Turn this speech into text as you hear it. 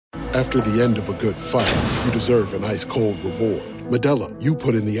After the end of a good fight, you deserve an ice-cold reward. Modelo, you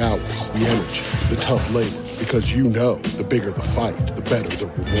put in the hours, the energy, the tough labor, because you know the bigger the fight, the better the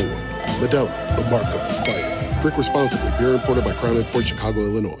reward. Modelo, the mark of the fighter. Drink responsibly. Beer imported by Crown Imports, Chicago,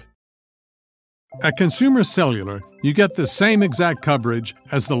 Illinois. At Consumer Cellular, you get the same exact coverage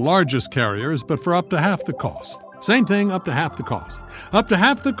as the largest carriers, but for up to half the cost. Same thing, up to half the cost. Up to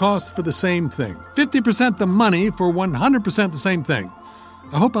half the cost for the same thing. 50% the money for 100% the same thing.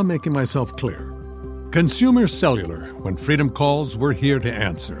 I hope I'm making myself clear. Consumer Cellular. When freedom calls, we're here to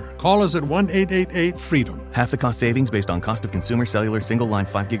answer. Call us at 1-888-FREEDOM. Half the cost savings based on cost of Consumer Cellular single-line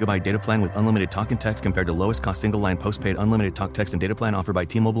 5GB data plan with unlimited talk and text compared to lowest cost single-line postpaid unlimited talk, text, and data plan offered by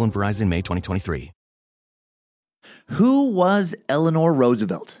T-Mobile and Verizon May 2023. Who was Eleanor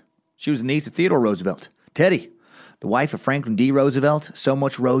Roosevelt? She was a niece of Theodore Roosevelt. Teddy, the wife of Franklin D. Roosevelt, so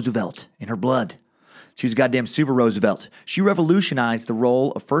much Roosevelt in her blood. She was a goddamn super Roosevelt. She revolutionized the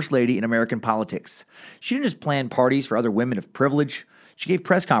role of First Lady in American politics. She didn't just plan parties for other women of privilege. She gave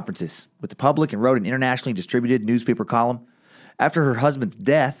press conferences with the public and wrote an internationally distributed newspaper column. After her husband's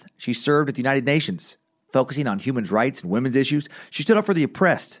death, she served at the United Nations, focusing on human rights and women's issues. She stood up for the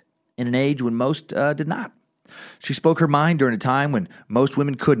oppressed in an age when most did not. She spoke her mind during a time when most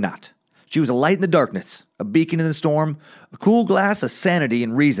women could not. She was a light in the darkness, a beacon in the storm, a cool glass of sanity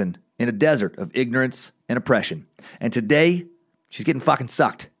and reason in a desert of ignorance and oppression. And today, she's getting fucking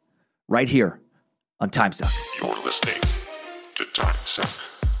sucked. Right here on Time Suck. You're listening to Time Suck.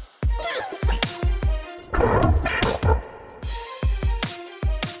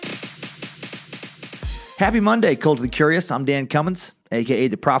 Happy Monday, Cult of the Curious. I'm Dan Cummins, a.k.a.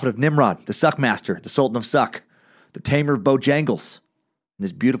 the Prophet of Nimrod, the Suckmaster, the Sultan of Suck, the Tamer of Bojangles, and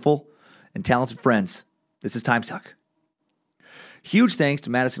his beautiful and talented friends. This is Time Suck. Huge thanks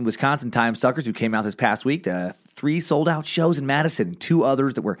to Madison, Wisconsin Time Suckers who came out this past week. 3 sold-out shows in Madison and 2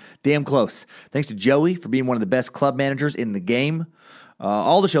 others that were damn close. Thanks to Joey for being one of the best club managers in the game.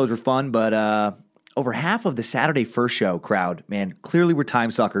 All the shows were fun, but over half of the Saturday First Show crowd, man, clearly were Time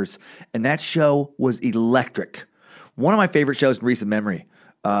Suckers, and that show was electric. One of my favorite shows in recent memory.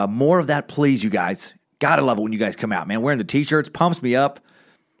 More of that, please, you guys. Gotta love it when you guys come out, man. Wearing the T-shirts pumps me up.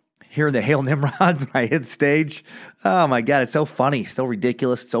 Hearing the Hail Nimrods when I hit stage. Oh my God, it's so funny, so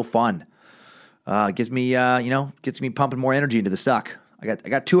ridiculous, so fun. Gives me pumping more energy into the suck. I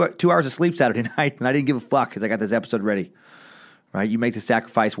got 2 hours of sleep Saturday night, and I didn't give a fuck because I got this episode ready. Right, you make the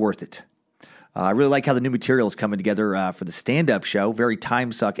sacrifice worth it. I really like how the new material is coming together for the stand-up show. Very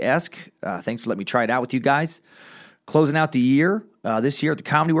Time Suck-esque. Thanks for letting me try it out with you guys. Closing out the year, this year at the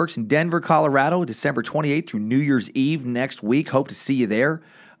Comedy Works in Denver, Colorado, December 28th through New Year's Eve next week. Hope to see you there.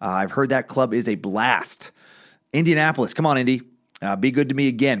 I've heard that club is a blast. Indianapolis, come on, Indy. Be good to me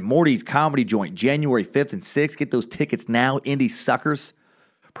again. Morty's Comedy Joint, January 5th and 6th. Get those tickets now, Indy Suckers.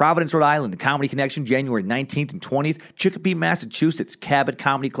 Providence, Rhode Island, the Comedy Connection, January 19th and 20th. Chicopee, Massachusetts, Cabot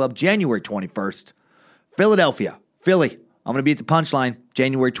Comedy Club, January 21st. Philadelphia, Philly. I'm going to be at the Punchline,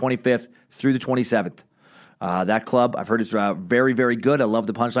 January 25th through the 27th. That club, I've heard it's very, very good. I love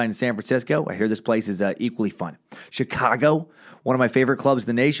the Punchline in San Francisco. I hear this place is equally fun. Chicago, one of my favorite clubs in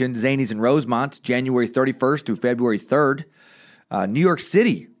the nation, Zanies in Rosemont, January 31st through February 3rd. New York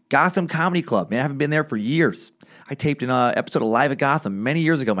City, Gotham Comedy Club. Man, I haven't been there for years. I taped an episode of Live at Gotham many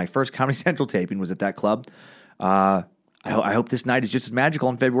years ago. My first Comedy Central taping was at that club. I hope this night is just as magical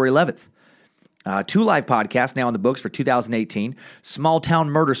on February 11th. 2 live podcasts now in the books for 2018. Small Town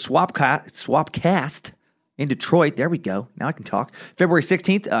Murder Swapcast in Detroit. There we go. Now I can talk. February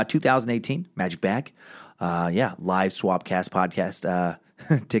 16th, 2018, Magic Bag. Live Swapcast podcast.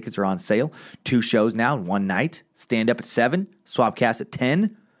 Tickets are on sale. 2 shows now in one night. Stand Up at 7, Swapcast at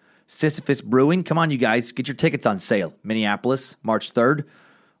 10. Sisyphus Brewing. Come on, you guys. Get your tickets on sale. Minneapolis, March 3rd.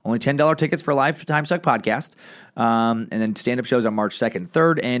 Only $10 tickets for a live Time Suck podcast. And then stand-up shows on March 2nd and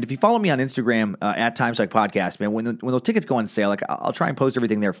 3rd. And if you follow me on Instagram, at Time Suck Podcast, man, when those tickets go on sale, I'll try and post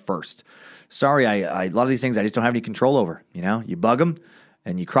everything there first. Sorry, a lot of these things I just don't have any control over. You know, you bug them,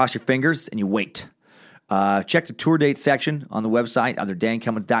 and you cross your fingers, and you wait. Check the tour date section on the website, either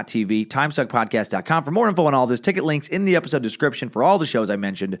dancummins.tv, timesuckpodcast.com for more info on all this. Ticket links in the episode description for all the shows I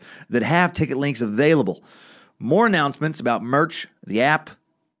mentioned that have ticket links available. More announcements about merch, the app,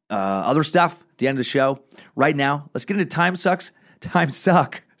 other stuff at the end of the show. Right now, let's get into Time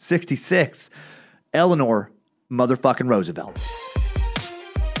Suck 66. Eleanor motherfucking Roosevelt.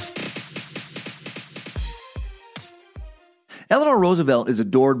 Eleanor Roosevelt is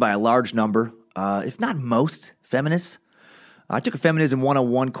adored by a large number, if not most, feminists. I took a Feminism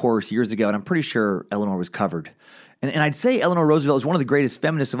 101 course years ago, and I'm pretty sure Eleanor was covered. And I'd say Eleanor Roosevelt is one of the greatest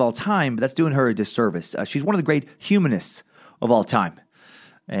feminists of all time, but that's doing her a disservice. She's one of the great humanists of all time.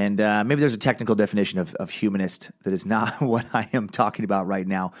 And maybe there's a technical definition of humanist that is not what I am talking about right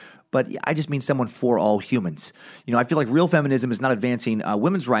now. But I just mean someone for all humans. I feel like real feminism is not advancing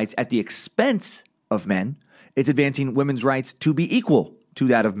women's rights at the expense of men. It's advancing women's rights to be equal to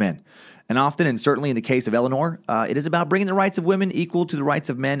that of men. And often, and certainly in the case of Eleanor, it is about bringing the rights of women equal to the rights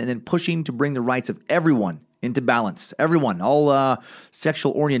of men and then pushing to bring the rights of everyone into balance. Everyone, all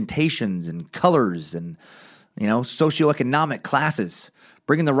sexual orientations and colors and, socioeconomic classes.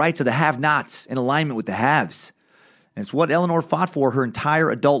 Bringing the rights of the have-nots in alignment with the haves. And it's what Eleanor fought for her entire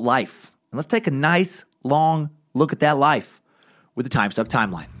adult life. And let's take a nice, long look at that life with the Time Suck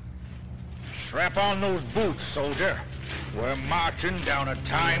timeline. Strap on those boots, soldier. We're marching down a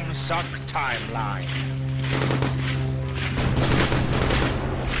Time Suck timeline.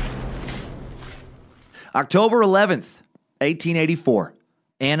 October 11th, 1884.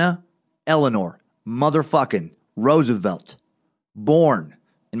 Anna Eleanor motherfucking Roosevelt. Born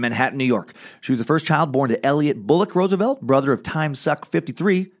in Manhattan, New York. She was the first child born to Elliot Bullock Roosevelt, brother of Time Suck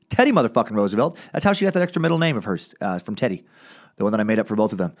 53, Teddy motherfucking Roosevelt. That's how she got that extra middle name of hers, from Teddy, the one that I made up for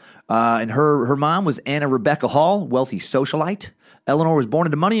both of them. And her mom was Anna Rebecca Hall, wealthy socialite. Eleanor was born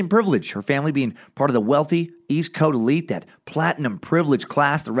into money and privilege, her family being part of the wealthy East Coast elite, that platinum privileged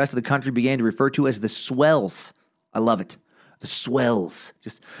class the rest of the country began to refer to as the swells. I love it. The swells.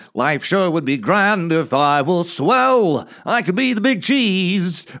 Just, life sure would be grand if I was swell. I could be the big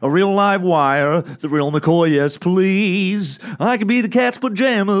cheese, a real live wire, the real McCoy, yes please. I could be the cat's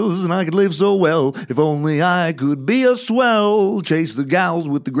pajamas, and I could live so well if only I could be a swell. Chase the gals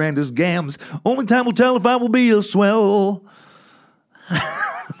with the grandest gams. Only time will tell if I will be a swell.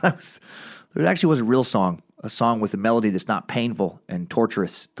 There actually was a real song, a song with a melody that's not painful and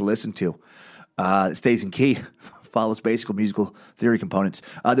torturous to listen to. It stays in key. Follows basic musical theory components.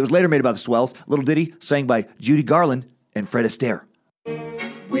 That was later made about the swells. Little ditty sang by Judy Garland and Fred Astaire.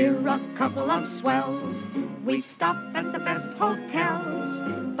 We're a couple of swells. We stop at the best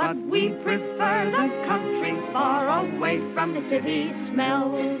hotels, but we prefer the country far away from the city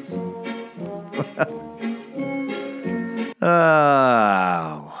smells.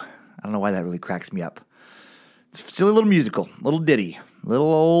 Oh, I don't know why that really cracks me up. It's a silly little musical, little ditty,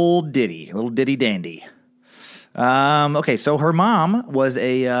 little ditty dandy. Okay, so her mom was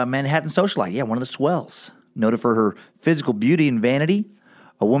a Manhattan socialite. Yeah, one of the swells. Noted for her physical beauty and vanity.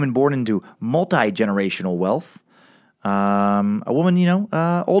 A woman born into multi-generational wealth. A woman,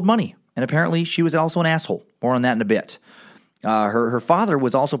 old money. And apparently she was also an asshole. More on that in a bit. Her father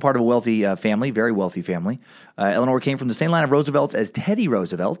was also part of a wealthy family, very wealthy family. Eleanor came from the same line of Roosevelts as Teddy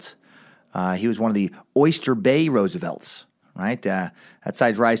Roosevelt. He was one of the Oyster Bay Roosevelts. Right, that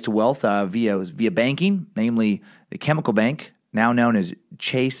side's rise to wealth via banking, namely the Chemical Bank, now known as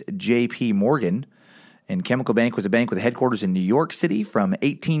Chase J.P. Morgan. And Chemical Bank was a bank with headquarters in New York City from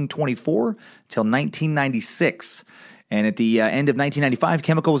 1824 till 1996. And at the end of 1995,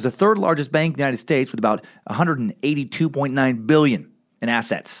 Chemical was the third largest bank in the United States with about $182.9 billion in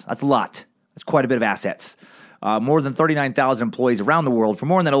assets. That's a lot. That's quite a bit of assets. More than 39,000 employees around the world for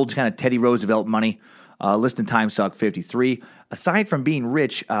more than that old kind of Teddy Roosevelt money. List in Time Suck 53. Aside from being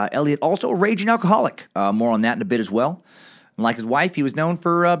rich, Elliot also a raging alcoholic. More on that in a bit as well. And like his wife, he was known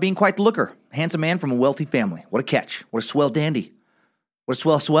for being quite the looker. Handsome man from a wealthy family. What a catch. What a swell dandy. What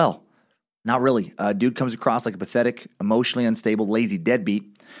a swell. Not really. Dude comes across like a pathetic, emotionally unstable, lazy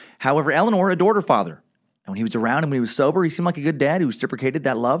deadbeat. However, Eleanor adored her father. And when he was around and when he was sober, he seemed like a good dad who reciprocated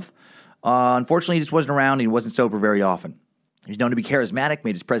that love. Unfortunately, he just wasn't around and he wasn't sober very often. He was known to be charismatic,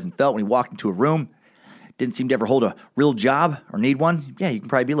 made his presence felt when he walked into a room. Didn't seem to ever hold a real job or need one. Yeah, you can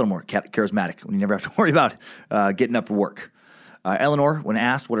probably be a little more charismatic when you never have to worry about getting up for work. Eleanor, when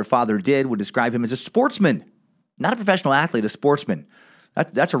asked what her father did, would describe him as a sportsman. Not a professional athlete, a sportsman.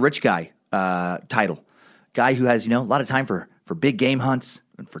 That's a rich guy title. Guy who has, a lot of time for big game hunts,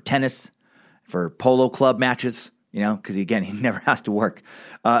 and for tennis, for polo club matches, because, he never has to work.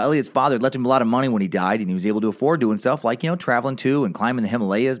 Elliot's father left him a lot of money when he died, and he was able to afford doing stuff like, traveling to and climbing the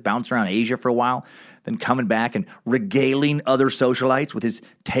Himalayas, bouncing around Asia for a while, then coming back and regaling other socialites with his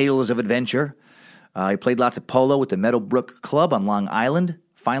tales of adventure. He played lots of polo with the Meadowbrook Club on Long Island.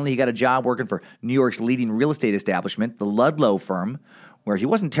 Finally, he got a job working for New York's leading real estate establishment, the Ludlow firm, where he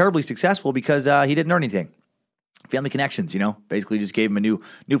wasn't terribly successful because he didn't earn anything. Family connections, basically just gave him a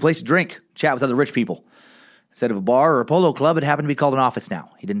new place to drink, chat with other rich people. Instead of a bar or a polo club, it happened to be called an office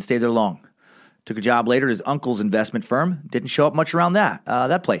now. He didn't stay there long. Took a job later at his uncle's investment firm. Didn't show up much around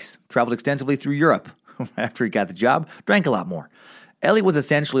that place. Traveled extensively through Europe. After he got the job, drank a lot more. Ellie was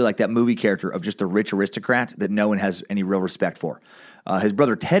essentially like that movie character of just a rich aristocrat that no one has any real respect for. His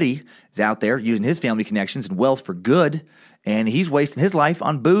brother Teddy is out there using his family connections and wealth for good, And he's wasting his life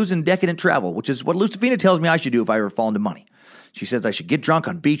on booze and decadent travel, which is what Lucifina tells me I should do if I ever fall into money. She says I should get drunk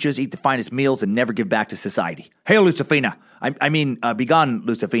on beaches, eat the finest meals, and never give back to society. Hail, Lucifina. Be gone,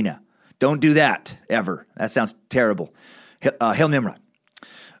 Lucifina. Don't do that, ever. That sounds terrible. Hail Nimrod.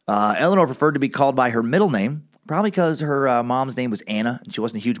 Eleanor preferred to be called by her middle name, probably because her mom's name was Anna, and she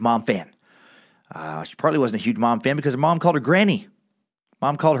wasn't a huge mom fan. She partly wasn't a huge mom fan because her mom called her Granny.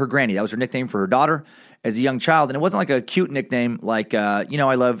 Mom called her Granny. That was her nickname for her daughter as a young child, and it wasn't like a cute nickname like, I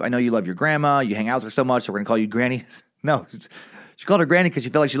know you love your grandma, you hang out with her so much, so we're going to call you Granny. No, she called her Granny because she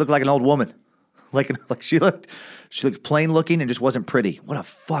felt like she looked like an old woman. Like she looked plain looking and just wasn't pretty. What a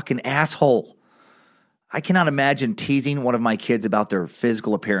fucking asshole. I cannot imagine teasing one of my kids about their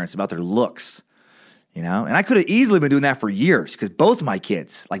physical appearance, about their looks, And I could have easily been doing that for years because both my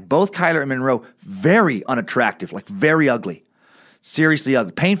kids, like both Kyler and Monroe, very unattractive, like very ugly. Seriously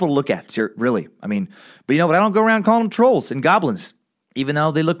ugly. Painful to look at, really. But I don't go around calling them trolls and goblins, even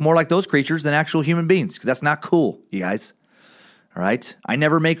though they look more like those creatures than actual human beings, because that's not cool, you guys. All right? I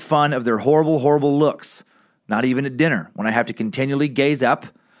never make fun of their horrible, horrible looks, not even at dinner, when I have to continually gaze up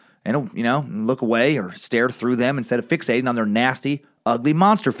and, look away or stare through them instead of fixating on their nasty, ugly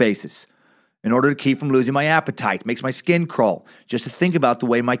monster faces in order to keep from losing my appetite. It makes my skin crawl just to think about the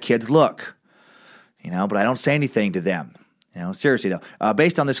way my kids look, but I don't say anything to them. Seriously though,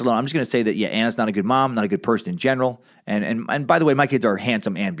 based on this alone, I'm just going to say that, Anna's not a good mom, not a good person in general. And by the way, my kids are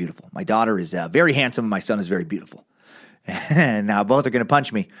handsome and beautiful. My daughter is very handsome and my son is very beautiful. And now both are going to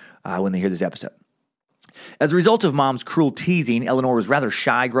punch me when they hear this episode. As a result of mom's cruel teasing, Eleanor was rather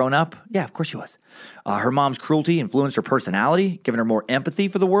shy growing up. Yeah, of course she was. Her mom's cruelty influenced her personality, giving her more empathy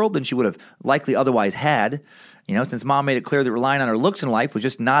for the world than she would have likely otherwise had. Since mom made it clear that relying on her looks in life was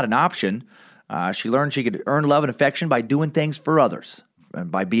just not an option, she learned she could earn love and affection by doing things for others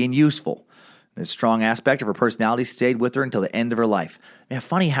and by being useful. This strong aspect of her personality stayed with her until the end of her life.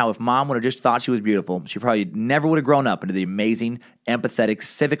 Funny how if mom would have just thought she was beautiful, she probably never would have grown up into the amazing, empathetic,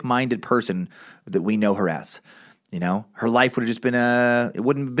 civic-minded person that we know her as. Her life would have just been it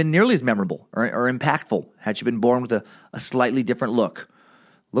wouldn't have been nearly as memorable or impactful had she been born with a slightly different look.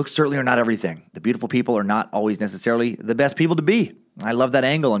 Looks certainly are not everything. The beautiful people are not always necessarily the best people to be. I love that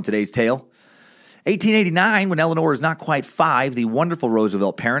angle on today's tale. 1889, when Eleanor was not quite 5, the wonderful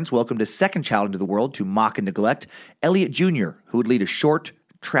Roosevelt parents welcomed a second child into the world to mock and neglect, Elliot Jr., who would lead a short,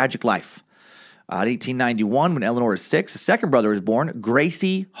 tragic life. In 1891, when Eleanor was 6, a second brother was born,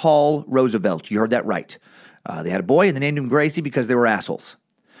 Gracie Hall Roosevelt. You heard that right. They had a boy, and they named him Gracie because they were assholes.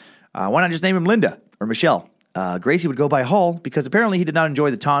 Why not just name him Linda or Michelle? Gracie would go by Hall because apparently he did not enjoy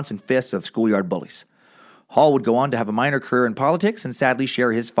the taunts and fists of schoolyard bullies. Hall would go on to have a minor career in politics and sadly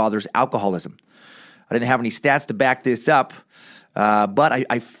share his father's alcoholism. I didn't have any stats to back this up, but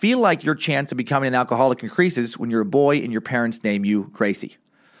I feel like your chance of becoming an alcoholic increases when you're a boy and your parents name you Gracie.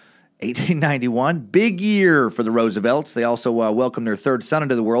 1891, big year for the Roosevelts. They also welcomed their third son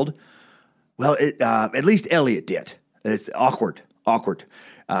into the world. Well, at least Elliot did. It's awkward.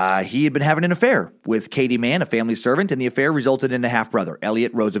 He had been having an affair with Katie Mann, a family servant, and the affair resulted in a half-brother,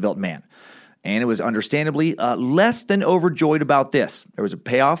 Elliot Roosevelt Mann. And it was understandably less than overjoyed about this. There was a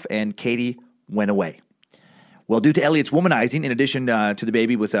payoff, and Katie went away. Well, due to Elliot's womanizing, in addition to the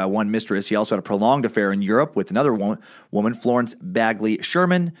baby with one mistress, he also had a prolonged affair in Europe with another woman, Florence Bagley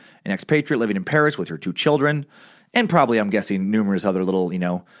Sherman, an expatriate living in Paris with her 2 children, and probably, I'm guessing, numerous other little,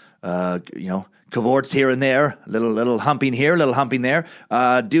 cavorts here and there, little humping here, little humping there.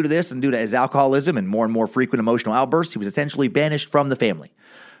 Due to this and due to his alcoholism and more frequent emotional outbursts, he was essentially banished from the family.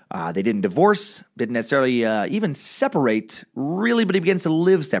 They didn't divorce, didn't necessarily even separate, really, but he begins to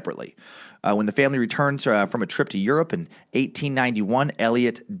live separately. When the family returns from a trip to Europe in 1891,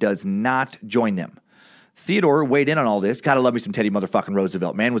 Elliot does not join them. Theodore weighed in on all this. Gotta love me some Teddy motherfucking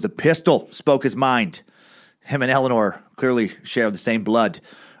Roosevelt. Man was a pistol, spoke his mind. Him and Eleanor clearly shared the same blood.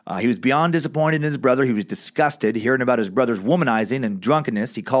 He was beyond disappointed in his brother. He was disgusted hearing about his brother's womanizing and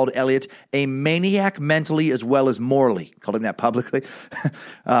drunkenness. He called Elliot a maniac mentally as well as morally. Called him that publicly.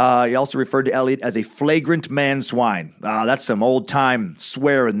 He also referred to Elliot as a flagrant man-swine. That's some old-time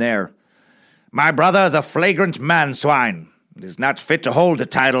swearing there. My brother is a flagrant man-swine. He is not fit to hold the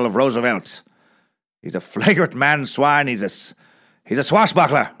title of Roosevelt. He's a flagrant man-swine. He's a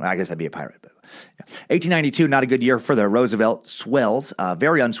swashbuckler. I guess I'd be a pirate. But 1892, not a good year for the Roosevelt swells.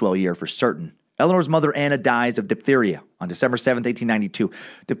 Very unswell year for certain. Eleanor's mother, Anna, dies of diphtheria on December 7th, 1892.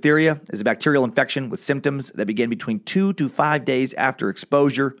 Diphtheria is a bacterial infection with symptoms that begin between 2 to 5 days after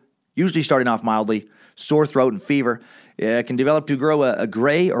exposure, usually starting off mildly, sore throat and fever. It can develop to grow a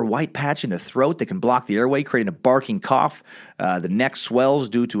gray or white patch in the throat that can block the airway, creating a barking cough. The neck swells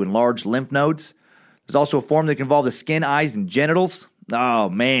due to enlarged lymph nodes. There's also a form that can involve the skin, eyes, and genitals. Oh,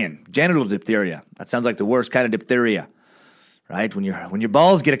 man. Genital diphtheria. That sounds like the worst kind of diphtheria, right? When your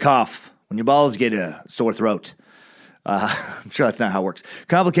balls get a cough, when your balls get a sore throat. I'm sure that's not how it works.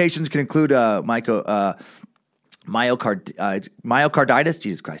 Complications can include myocarditis,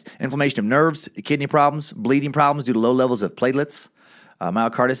 Jesus Christ, inflammation of nerves, kidney problems, bleeding problems due to low levels of platelets.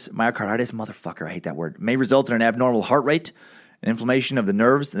 Myocarditis, motherfucker, I hate that word, may result in an abnormal heart rate, an inflammation of the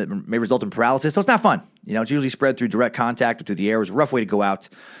nerves that may result in paralysis. So it's not fun. It's usually spread through direct contact or through the air. It was a rough way to go out.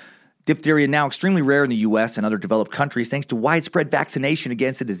 Diphtheria now extremely rare in the U.S. and other developed countries thanks to widespread vaccination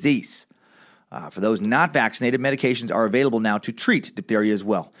against the disease. For those not vaccinated, medications are available now to treat diphtheria as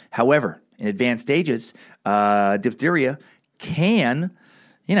well. However, in advanced stages, diphtheria can,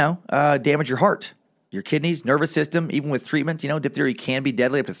 damage your heart, your kidneys, nervous system. Even with treatment, diphtheria can be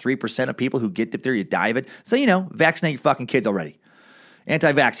deadly. Up to 3% of people who get diphtheria die of it. So, vaccinate your fucking kids already.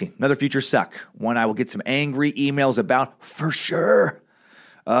 Anti-vaccine, another future suck. One I will get some angry emails about for sure.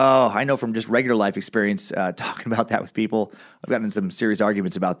 Oh, I know from just regular life experience talking about that with people. I've gotten in some serious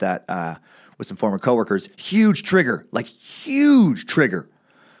arguments about that with some former coworkers. Huge trigger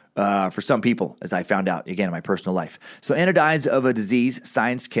for some people, as I found out, again, in my personal life. So Anna dies of a disease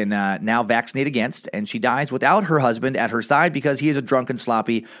science can now vaccinate against, and she dies without her husband at her side because he is a drunken,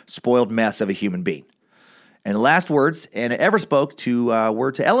 sloppy, spoiled mess of a human being. And the last words Anna ever spoke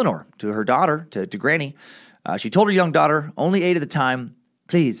were to Eleanor, to her daughter, to Granny. She told her young daughter, only 8 at the time,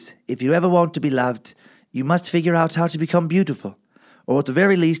 "Please, if you ever want to be loved, you must figure out how to become beautiful, or at the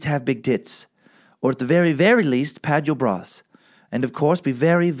very least have big tits, or at the very, very least pad your bras. And of course, be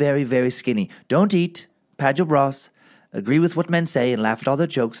very, very, very skinny. Don't eat, pad your bras, agree with what men say and laugh at all their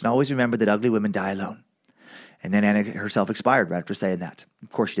jokes, and always remember that ugly women die alone." And then Anna herself expired right after saying that. Of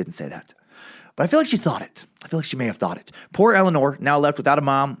course, she didn't say that. But I feel like she thought it. I feel like she may have thought it. Poor Eleanor, now left without a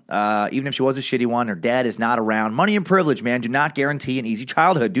mom, even if she was a shitty one, her dad is not around. Money and privilege, man, do not guarantee an easy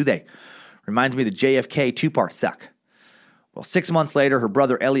childhood, do they? Reminds me of the JFK two-part suck. Well, 6 months later, her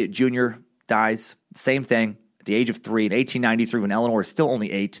brother Elliot Jr. dies. Same thing, at the age of 3 in 1893 when Eleanor is still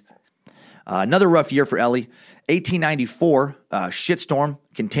only 8. Another rough year for Ellie. 1894, shitstorm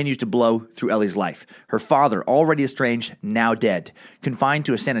continues to blow through Ellie's life. Her father, already estranged, now dead. Confined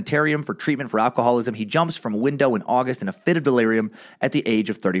to a sanitarium for treatment for alcoholism, he jumps from a window in August in a fit of delirium at the age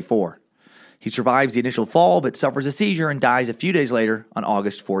of 34. He survives the initial fall, but suffers a seizure and dies a few days later on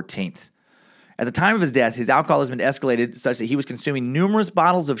August 14th. At the time of his death, his alcoholism had escalated such that he was consuming numerous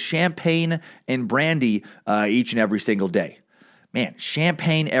bottles of champagne and brandy each and every single day. Man,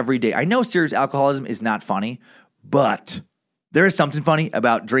 champagne every day. I know serious alcoholism is not funny, but there is something funny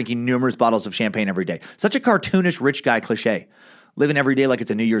about drinking numerous bottles of champagne every day. Such a cartoonish rich guy cliche. Living every day like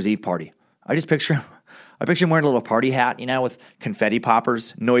it's a New Year's Eve party. I picture him wearing a little party hat, with confetti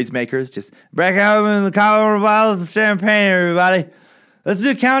poppers, noisemakers. Just break open the couple of bottles of champagne, everybody. Let's do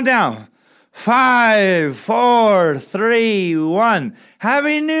a countdown. 5, 4, 3, 1.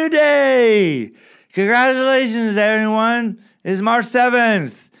 Happy New Day! Congratulations, everyone. It's March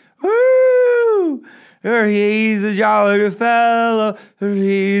 7th. Woo! He's a jolly fellow.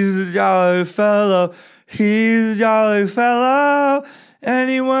 He's a jolly fellow. He's a jolly fellow.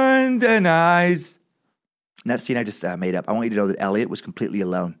 Anyone denies. And that scene I just made up. I want you to know that Elliot was completely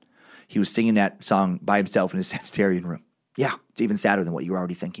alone. He was singing that song by himself in his sanitarium room. Yeah, it's even sadder than what you were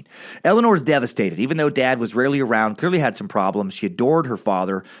already thinking. Eleanor is devastated. Even though Dad was rarely around, clearly had some problems, she adored her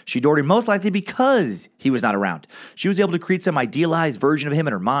father. She adored him most likely because he was not around. She was able to create some idealized version of him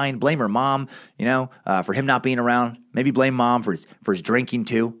in her mind, blame her mom, for him not being around. Maybe blame Mom for his drinking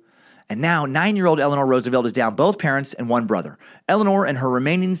too. And now, 9-year-old Eleanor Roosevelt is down both parents and one brother. Eleanor and her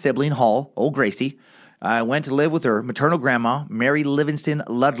remaining sibling, Hall, old Gracie, went to live with her maternal grandma, Mary Livingston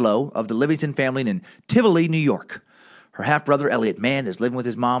Ludlow, of the Livingston family in Tivoli, New York. Her half-brother, Elliot Mann, is living with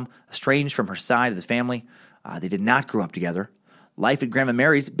his mom, estranged from her side of the family. They did not grow up together. Life at Grandma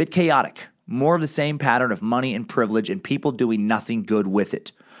Mary's a bit chaotic. More of the same pattern of money and privilege and people doing nothing good with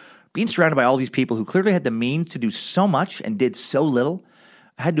it. Being surrounded by all these people who clearly had the means to do so much and did so little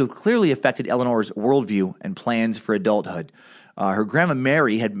had to have clearly affected Eleanor's worldview and plans for adulthood. Her Grandma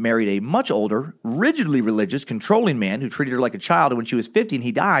Mary had married a much older, rigidly religious, controlling man who treated her like a child, and when she was 50 and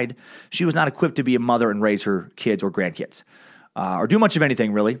he died, she was not equipped to be a mother and raise her kids or grandkids, or do much of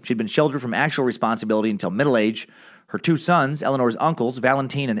anything, really. She'd been sheltered from actual responsibility until middle age. Her 2 sons, Eleanor's uncles,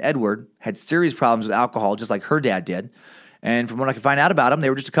 Valentine and Edward, had serious problems with alcohol, just like her dad did, and from what I could find out about them, they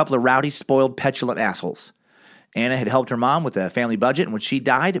were just a couple of rowdy, spoiled, petulant assholes. Anna had helped her mom with a family budget, and when she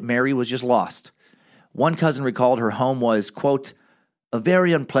died, Mary was just lost. One cousin recalled her home was, quote, a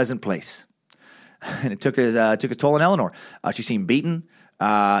very unpleasant place. And it took its toll on Eleanor. She seemed beaten.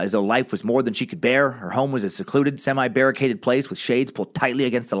 as though life was more than she could bear. Her home was a secluded, semi-barricaded place with shades pulled tightly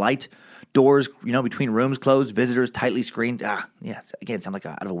against the light. Doors, between rooms closed, visitors tightly screened. Yes, again, sound like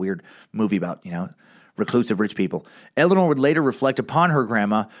out of a weird movie about, reclusive rich people. Eleanor would later reflect upon her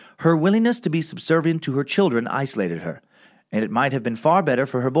grandma. Her willingness to be subservient to her children isolated her, and it might have been far better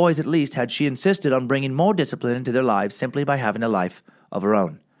for her boys at least had she insisted on bringing more discipline into their lives simply by having a life of her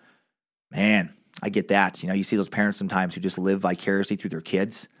own. Man, I get that. You see those parents sometimes who just live vicariously through their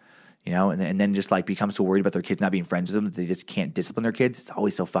kids, and then just like become so worried about their kids not being friends with them that they just can't discipline their kids. It's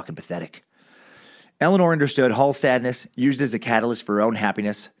always so fucking pathetic. Eleanor understood Hull's sadness, used it as a catalyst for her own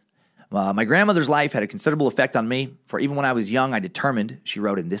happiness. My grandmother's life had a considerable effect on me, for even when I was young, I determined, she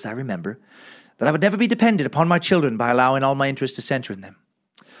wrote in this I remember, that I would never be dependent upon my children by allowing all my interests to center in them.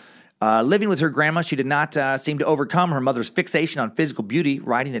 Living with her grandma, she did not seem to overcome her mother's fixation on physical beauty,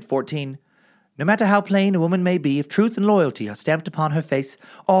 writing at 14, "No matter how plain a woman may be, if truth and loyalty are stamped upon her face,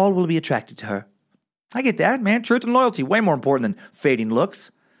 all will be attracted to her." I get that, man. Truth and loyalty, way more important than fading looks.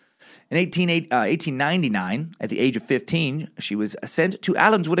 In 1899, at the age of 15, she was sent to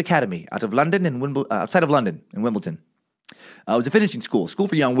Allenswood Academy outside of London in Wimbledon. It was a finishing school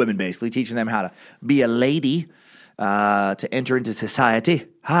for young women, basically, teaching them how to be a lady, to enter into society,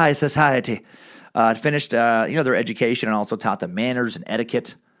 high society. Finished, their education and also taught them manners and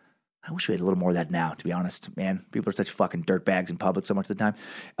etiquette. I wish we had a little more of that now, to be honest. Man, people are such fucking dirtbags in public so much of the time.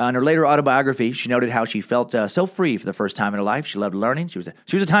 In her later autobiography, she noted how she felt so free for the first time in her life. She loved learning. She was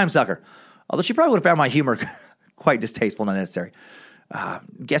a time sucker, although she probably would have found my humor quite distasteful and unnecessary.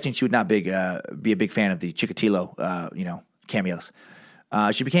 Guessing she would not be a big fan of the Chikatilo, cameos.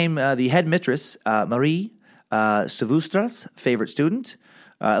 She became the headmistress, Marie Savoustra's favorite student.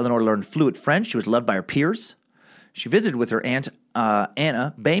 Eleanor learned fluent French. She was loved by her peers. She visited with her aunt,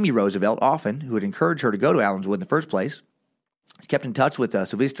 Anna Bamey Roosevelt, often, who had encouraged her to go to Allenswood in the first place. She kept in touch with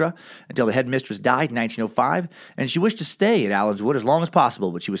Sylvestre until the headmistress died in 1905, and she wished to stay at Allenswood as long as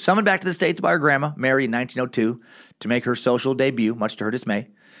possible, but she was summoned back to the States by her grandma, Mary, in 1902, to make her social debut, much to her dismay.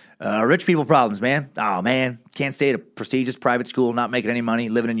 Rich people problems, man. Oh, man. Can't stay at a prestigious private school, not making any money,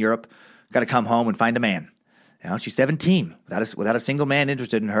 living in Europe. Got to come home and find a man. She's 17, without a single man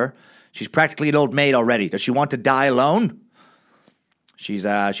interested in her. She's practically an old maid already. Does she want to die alone? She'd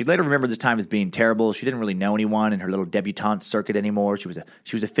later remember this time as being terrible. She didn't really know anyone in her little debutante circuit anymore. She was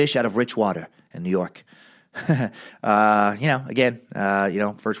a fish out of rich water in New York. First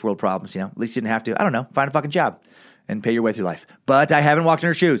world problems. At least you didn't have to, find a fucking job and pay your way through life. But I haven't walked in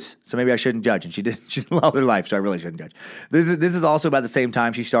her shoes, so maybe I shouldn't judge. And she didn't love her life, so I really shouldn't judge. This is also about the same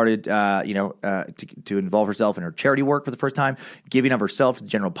time she started, to involve herself in her charity work for the first time, giving of herself to the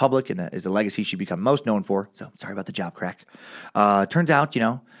general public, and is the legacy she become most known for. So sorry about the job crack. Turns out,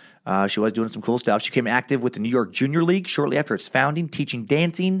 she was doing some cool stuff. She became active with the New York Junior League shortly after its founding, teaching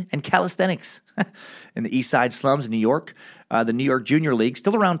dancing and calisthenics in the East Side slums of New York. The New York Junior League,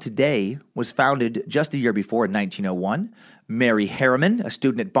 still around today, was founded just a year before in 1901. Mary Harriman, a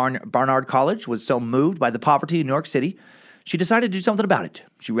student at Barnard College, was so moved by the poverty in New York City, she decided to do something about it.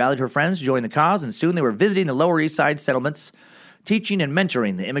 She rallied her friends to join the cause, and soon they were visiting the Lower East Side settlements, teaching and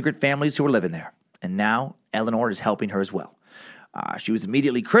mentoring the immigrant families who were living there. And now Eleanor is helping her as well. She was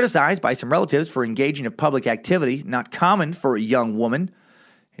immediately criticized by some relatives for engaging in public activity, not common for a young woman.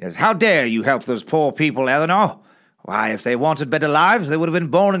 He says, "How dare you help those poor people, Eleanor? Why, if they wanted better lives, they would have been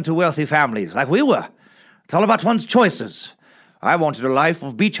born into wealthy families, like we were. It's all about one's choices. I wanted a life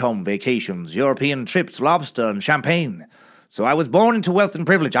of beach home vacations, European trips, lobster, and champagne. So I was born into wealth and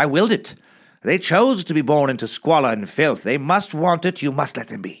privilege. I willed it. They chose to be born into squalor and filth. They must want it. You must let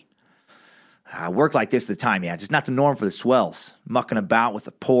them be." Work like this at the time, yeah, just not the norm for the swells. Mucking about with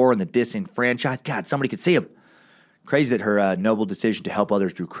the poor and the disenfranchised. God, somebody could see them. Crazy that her noble decision to help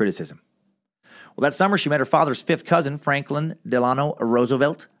others drew criticism. Well, that summer, she met her father's fifth cousin, Franklin Delano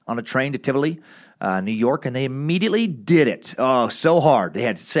Roosevelt, on a train to Tivoli, New York, and they immediately did it. Oh, so hard. They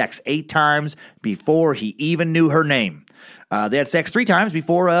had sex 8 times before he even knew her name. They had sex 3 times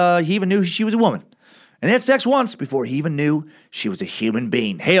before he even knew she was a woman. And they had sex once before he even knew she was a human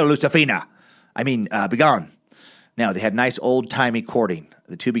being. Hail, Lucifina! Begone. Now, they had nice old-timey courting.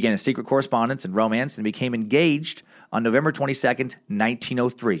 The two began a secret correspondence and romance and became engaged on November 22nd,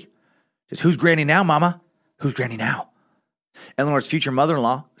 1903. Just, who's granny now, Mama? Who's granny now? Eleanor's future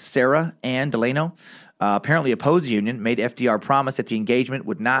mother-in-law, Sarah Ann Delano, apparently opposed the union, made FDR promise that the engagement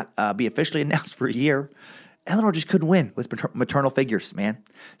would not be officially announced for a year. Eleanor just couldn't win with maternal figures, man.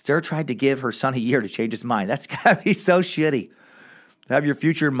 Sarah tried to give her son a year to change his mind. That's got to be so shitty. To have your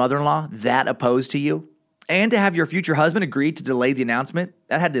future mother-in-law that opposed to you, and to have your future husband agree to delay the announcement,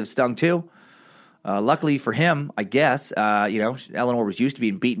 that had to have stung too. Luckily for him, I guess, Eleanor was used to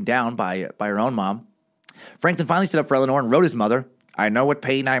being beaten down by her own mom. Franklin finally stood up for Eleanor and wrote his mother, "I know what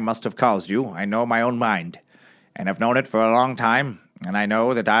pain I must have caused you. I know my own mind, and have known it for a long time, and I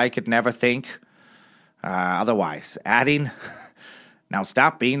know that I could never think otherwise," adding, "Now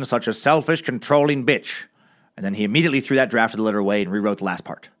stop being such a selfish, controlling bitch." And then he immediately threw that draft of the letter away and rewrote the last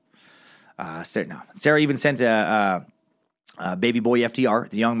part. Sarah even sent baby boy FDR,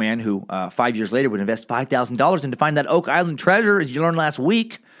 the young man who 5 years later would invest $5,000 into finding that Oak Island treasure, as you learned last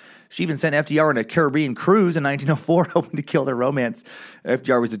week. She even sent FDR on a Caribbean cruise in 1904, hoping to kill their romance.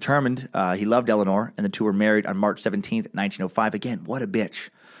 FDR was determined. He loved Eleanor, and the two were married on March 17th, 1905. Again, what a bitch.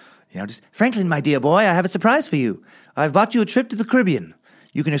 Franklin, my dear boy, I have a surprise for you. I've bought you a trip to the Caribbean.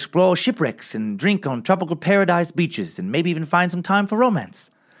 You can explore shipwrecks and drink on tropical paradise beaches and maybe even find some time for romance.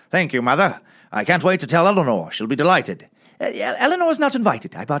 Thank you, Mother. I can't wait to tell Eleanor. She'll be delighted. Eleanor's not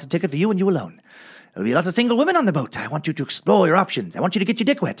invited. I bought a ticket for you and you alone. There'll be lots of single women on the boat. I want you to explore your options. I want you to get your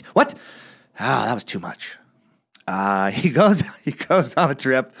dick wet. What? That was too much. He goes on the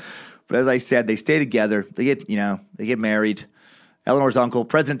trip, but as I said, they stay together. They get married. Eleanor's uncle,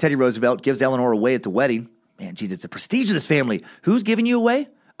 President Teddy Roosevelt, gives Eleanor away at the wedding. Man, Jesus, the prestige of this family. Who's giving you away?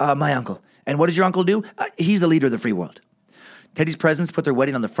 My uncle. And what does your uncle do? He's the leader of the free world. Teddy's presents put their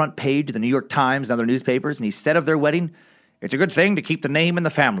wedding on the front page of the New York Times and other newspapers, and he said of their wedding, "It's a good thing to keep the name in the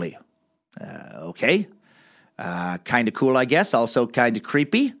family." Okay. Kind of cool, I guess. Also kind of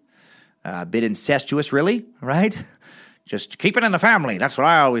creepy. A bit incestuous, really, right? Just keep it in the family. That's what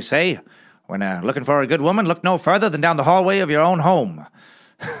I always say. When looking for a good woman, look no further than down the hallway of your own home.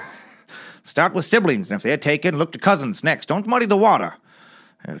 Start with siblings, and if they're taken, look to cousins next. Don't muddy the water.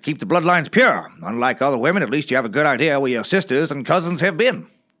 Keep the bloodlines pure. Unlike other women, at least you have a good idea where your sisters and cousins have been.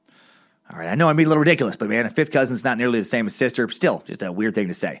 All right, I know I'm being a little ridiculous, but man, a fifth cousin's not nearly the same as sister. Still, just a weird thing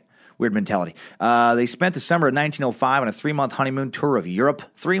to say. Weird mentality. They spent the summer of 1905 on a 3-month honeymoon tour of Europe.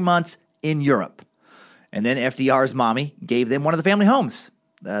 3 months in Europe. And then FDR's mommy gave them one of the family homes.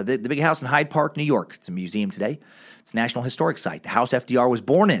 The big house in Hyde Park, New York. It's a museum today. It's a National Historic Site. The house FDR was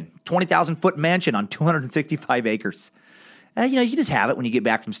born in. 20,000-foot mansion on 265 acres. You just have it when you get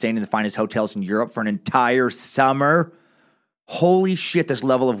back from staying in the finest hotels in Europe for an entire summer. Holy shit, this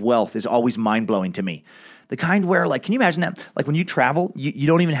level of wealth is always mind-blowing to me. The kind where, can you imagine that? When you travel, you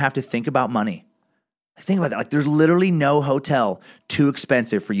don't even have to think about money. Think about that. There's literally no hotel too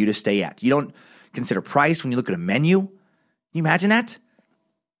expensive for you to stay at. You don't consider price when you look at a menu. Can you imagine that?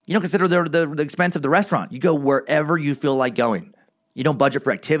 You don't consider the expense of the restaurant. You go wherever you feel like going. You don't budget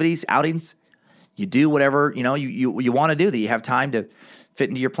for activities, outings. You do whatever, you want to do that you have time to fit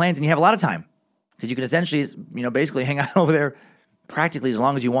into your plans, and you have a lot of time because you can essentially, basically hang out over there practically as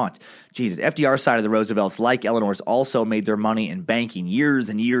long as you want. Jesus, FDR's side of the Roosevelts, like Eleanor's, also made their money in banking years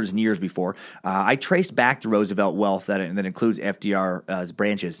and years and years before. I traced back the Roosevelt wealth that includes FDR's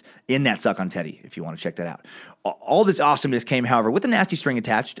branches in that Suck on Teddy, if you want to check that out. All this awesomeness came, however, with a nasty string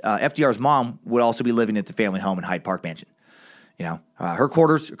attached. FDR's mom would also be living at the family home in Hyde Park Mansion. Her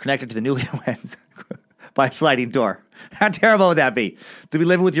quarters are connected to the newlyweds by a sliding door. How terrible would that be? To be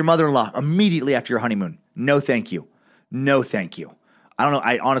living with your mother-in-law immediately after your honeymoon. No, thank you. No, thank you. I don't know.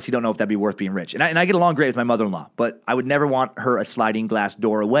 I honestly don't know if that'd be worth being rich. And I get along great with my mother-in-law, but I would never want her a sliding glass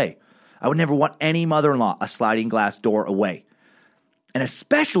door away. I would never want any mother-in-law a sliding glass door away. And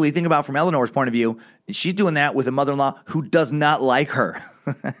especially think about from Eleanor's point of view, she's doing that with a mother-in-law who does not like her.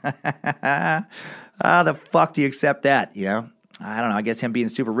 How the fuck do you accept that, I don't know. I guess him being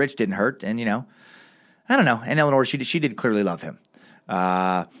super rich didn't hurt. And, I don't know. And Eleanor, she did clearly love him.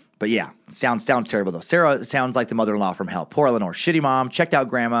 But yeah, sounds terrible, though. Sarah sounds like the mother-in-law from hell. Poor Eleanor. Shitty mom, checked out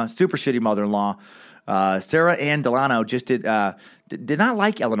grandma, super shitty mother-in-law. Sarah Ann Delano just did not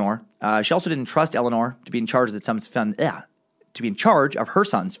like Eleanor. She also didn't trust Eleanor to be in charge of her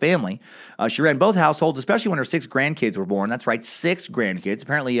son's family. She ran both households, especially when her 6 grandkids were born. That's right, 6 grandkids.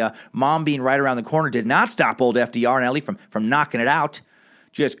 Apparently, mom being right around the corner did not stop old FDR and Ellie from knocking it out,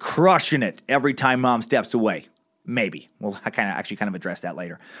 just crushing it every time mom steps away. Maybe. Well, I kind of address that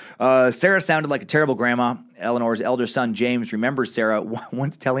later. Sarah sounded like a terrible grandma. Eleanor's elder son, James, remembers Sarah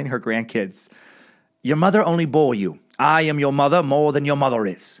once telling her grandkids, "Your mother only bore you. I am your mother more than your mother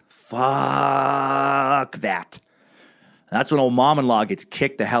is." Fuck that. That's when old mom-in-law gets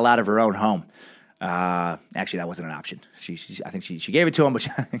kicked the hell out of her own home. Actually, that wasn't an option. I think she gave it to him, but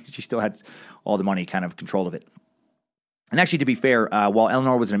she still had all the money kind of control of it. And actually, to be fair, while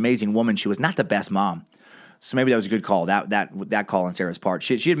Eleanor was an amazing woman, she was not the best mom. So maybe that was a good call, that call on Sarah's part.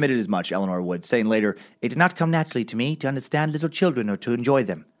 She admitted as much, Eleanor would, saying later, "It did not come naturally to me to understand little children or to enjoy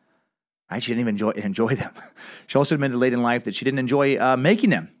them." Right? She didn't even enjoy them. She also admitted late in life that she didn't enjoy making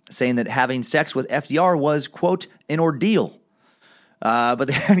them, saying that having sex with FDR was, quote, an ordeal. But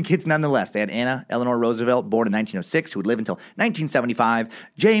they had kids nonetheless. They had Anna Eleanor Roosevelt, born in 1906, who would live until 1975.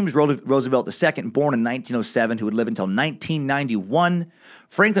 James Roosevelt II, born in 1907, who would live until 1991.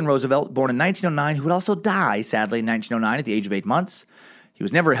 Franklin Roosevelt, born in 1909, who would also die, sadly, in 1909 at the age of 8 months. He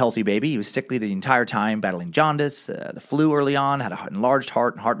was never a healthy baby. He was sickly the entire time, battling jaundice, the flu early on, had an enlarged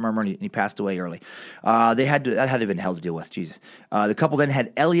heart and heart murmur, and he passed away early. That had to have been hell to deal with, Jesus. The couple then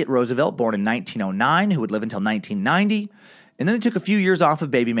had Elliott Roosevelt, born in 1909, who would live until 1990. And then they took a few years off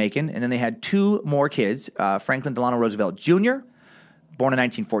of baby making, and then they had 2 more kids. Franklin Delano Roosevelt Jr., born in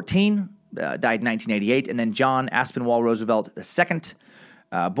 1914, died in 1988. And then John Aspinwall Roosevelt II,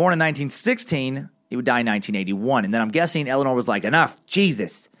 born in 1916, he would die in 1981. And then I'm guessing Eleanor was like, enough,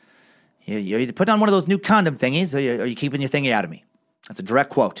 Jesus. You need to put on one of those new condom thingies, or are you keeping your thingy out of me? That's a direct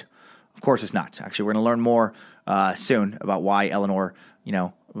quote. Of course it's not. Actually, we're going to learn more soon about why Eleanor,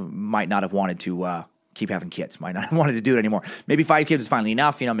 might not have wanted to keep having kids, might not have wanted to do it anymore. Maybe 5 kids is finally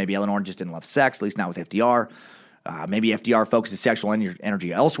enough. Maybe Eleanor just didn't love sex, at least not with FDR. Maybe FDR focused his sexual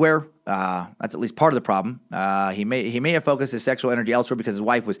energy elsewhere. That's at least part of the problem. He may have focused his sexual energy elsewhere because his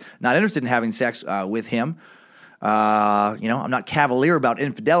wife was not interested in having sex with him. I'm not cavalier about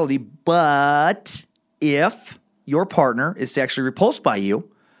infidelity, but if your partner is sexually repulsed by you,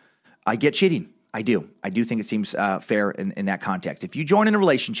 I get cheating. I do. I do think it seems fair in that context. If you join in a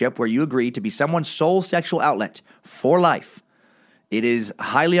relationship where you agree to be someone's sole sexual outlet for life, it is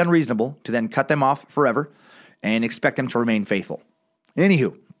highly unreasonable to then cut them off forever and expect them to remain faithful.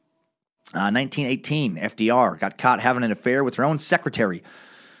 Anywho, 1918, FDR got caught having an affair with her own secretary,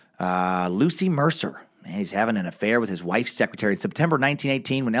 Lucy Mercer. Man, he's having an affair with his wife's secretary in September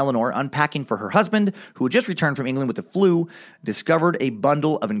 1918 when Eleanor, unpacking for her husband, who had just returned from England with the flu, discovered a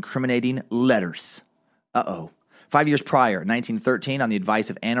bundle of incriminating letters. 5 years prior, 1913, on the advice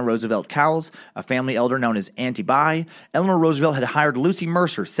of Anna Roosevelt Cowles, a family elder known as Auntie Bai, Eleanor Roosevelt had hired Lucy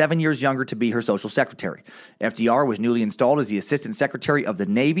Mercer, 7 years younger, to be her social secretary. FDR was newly installed as the Assistant Secretary of the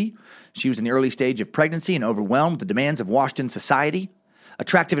Navy. She was in the early stage of pregnancy and overwhelmed with the demands of Washington society.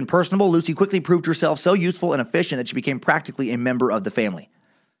 Attractive and personable, Lucy quickly proved herself so useful and efficient that she became practically a member of the family.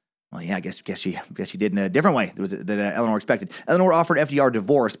 Well, yeah, I guess she did in a different way than Eleanor expected. Eleanor offered FDR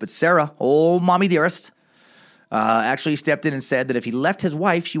divorce, but Sarah, old mommy dearest, actually stepped in and said that if he left his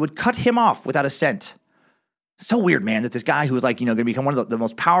wife, she would cut him off without a cent. So weird, man, that this guy who was going to become one of the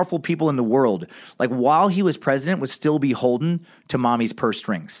most powerful people in the world, while he was president, would still be beholden to mommy's purse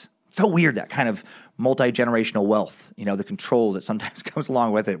strings. So weird, that kind of multi-generational wealth, the control that sometimes comes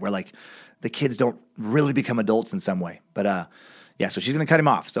along with it, where the kids don't really become adults in some way. But so she's going to cut him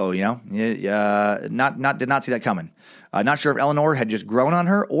off. So, did not see that coming. Not sure if Eleanor had just grown on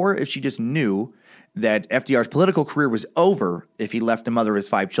her or if she just knew that FDR's political career was over if he left the mother of his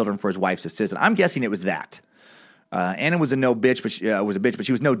 5 children for his wife's assistant. I'm guessing it was that. Anna was but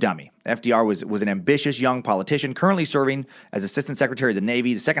she was no dummy. FDR was an ambitious young politician currently serving as Assistant Secretary of the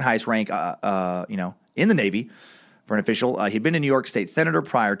Navy, the second highest rank, in the Navy for an official. He'd been a New York State Senator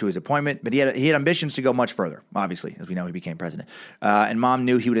prior to his appointment, but he had ambitions to go much further. Obviously, as we know, he became president. And Mom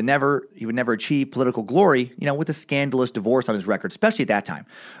knew he would never achieve political glory, with a scandalous divorce on his record, especially at that time.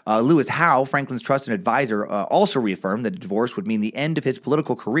 Lewis Howe, Franklin's trusted advisor, also reaffirmed that a divorce would mean the end of his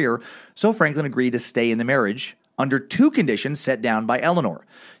political career. So Franklin agreed to stay in the marriage under 2 conditions set down by Eleanor.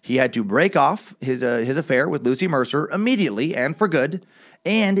 He had to break off his affair with Lucy Mercer immediately and for good,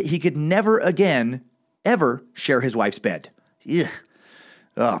 and he could never again, ever share his wife's bed. Ugh.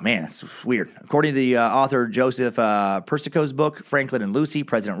 Oh, man, that's weird. According to the author Joseph Persico's book, Franklin and Lucy,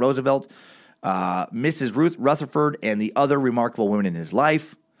 President Roosevelt, Mrs. Ruth Rutherford, and the other remarkable women in his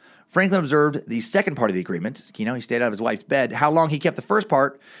life. Franklin observed the second part of the agreement. He stayed out of his wife's bed. How long he kept the first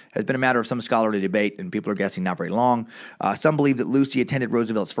part has been a matter of some scholarly debate, and people are guessing not very long. Some believe that Lucy attended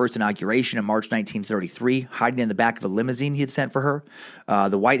Roosevelt's first inauguration in March 1933, hiding in the back of a limousine he had sent for her.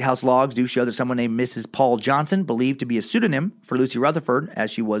 The White House logs do show that someone named Mrs. Paul Johnson, believed to be a pseudonym for Lucy Rutherford, as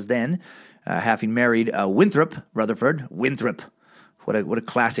she was then, having married Winthrop Rutherford. Winthrop. What a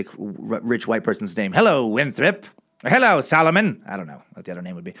classic rich white person's name. Hello, Winthrop. Hello, Solomon. I don't know what the other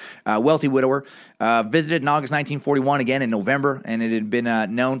name would be. Wealthy widower. Visited in August 1941, again in November, and it had been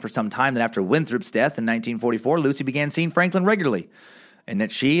known for some time that after Winthrop's death in 1944, Lucy began seeing Franklin regularly, and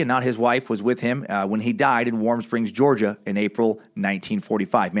that she and not his wife was with him when he died in Warm Springs, Georgia in April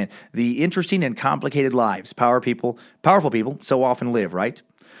 1945. Man, the interesting and complicated lives powerful people so often live, right?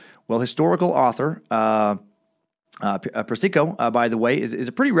 Well, historical author Persico, by the way, is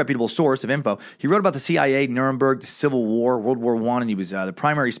a pretty reputable source of info. He wrote about the CIA, Nuremberg, the Civil War, World War I, and he was the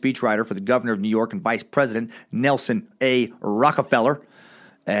primary speechwriter for the governor of New York and Vice President Nelson A. Rockefeller.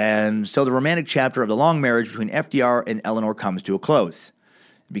 And so the romantic chapter of the long marriage between FDR and Eleanor comes to a close.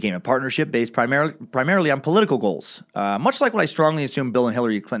 It became a partnership based primarily on political goals, much like what I strongly assume Bill and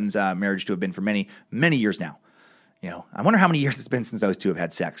Hillary Clinton's marriage to have been for many, many years now. I wonder how many years it's been since those two have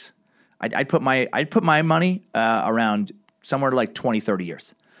had sex. I'd put my money around somewhere like 20, 30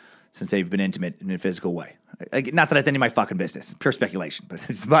 years since they've been intimate in a physical way. Not that it's any of my fucking business. Pure speculation, but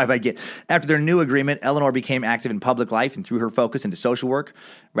it's the vibe I get. After their new agreement, Eleanor became active in public life and threw her focus into social work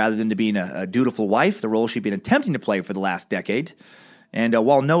rather than to being a dutiful wife, the role she'd been attempting to play for the last decade. And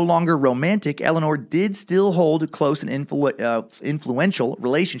while no longer romantic, Eleanor did still hold a close and influential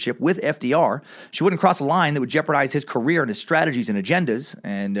relationship with FDR. She wouldn't cross a line that would jeopardize his career and his strategies and agendas,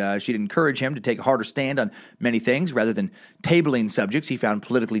 and she'd encourage him to take a harder stand on many things rather than tabling subjects he found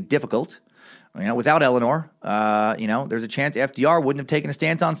politically difficult. Without Eleanor, there's a chance FDR wouldn't have taken a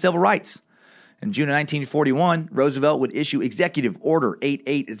stance on civil rights. In June of 1941, Roosevelt would issue Executive Order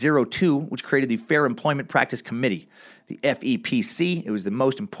 8802, which created the Fair Employment Practice Committee, the FEPC. It was the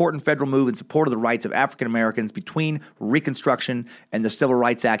most important federal move in support of the rights of African Americans between Reconstruction and the Civil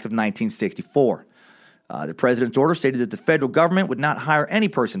Rights Act of 1964. The president's order stated that the federal government would not hire any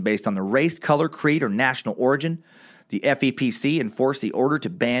person based on their race, color, creed, or national origin. The FEPC enforced the order to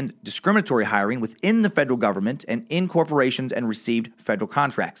ban discriminatory hiring within the federal government and in corporations and received federal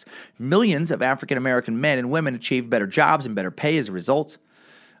contracts. Millions of African-American men and women achieved better jobs and better pay as a result.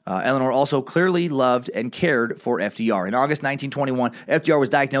 Eleanor also clearly loved and cared for FDR. In August 1921, FDR was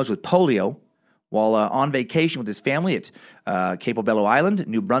diagnosed with polio while on vacation with his family at Cape Belleau Island,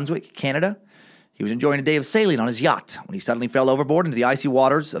 New Brunswick, Canada. He was enjoying a day of sailing on his yacht when he suddenly fell overboard into the icy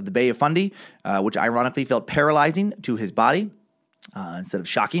waters of the Bay of Fundy, which ironically felt paralyzing to his body instead of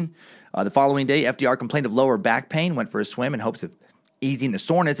shocking. The following day, FDR complained of lower back pain, went for a swim in hopes of easing the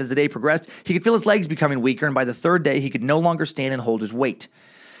soreness. As the day progressed, he could feel his legs becoming weaker, and by the third day, he could no longer stand and hold his weight.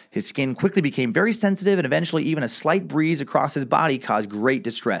 His skin quickly became very sensitive, and eventually even a slight breeze across his body caused great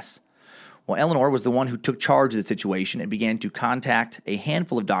distress. Well, Eleanor was the one who took charge of the situation and began to contact a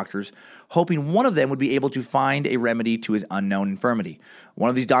handful of doctors, hoping one of them would be able to find a remedy to his unknown infirmity. One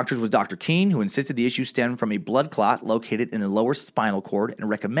of these doctors was Dr. Keene, who insisted the issue stemmed from a blood clot located in the lower spinal cord and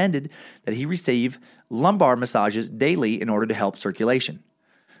recommended that he receive lumbar massages daily in order to help circulation.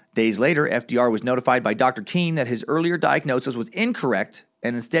 Days later, FDR was notified by Dr. Keene that his earlier diagnosis was incorrect,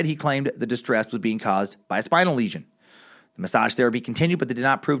 and instead he claimed the distress was being caused by a spinal lesion. The massage therapy continued, but they did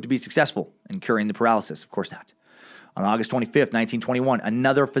not prove to be successful in curing the paralysis. Of course not. On August 25th, 1921,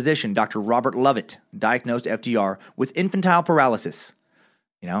 another physician, Dr. Robert Lovett, diagnosed FDR with infantile paralysis.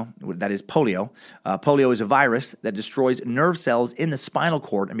 That is polio. Polio is a virus that destroys nerve cells in the spinal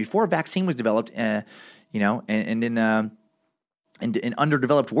cord. And before a vaccine was developed, in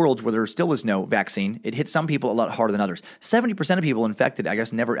underdeveloped worlds where there still is no vaccine, it hits some people a lot harder than others. 70% of people infected,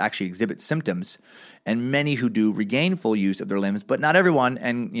 never actually exhibit symptoms, and many who do regain full use of their limbs, but not everyone,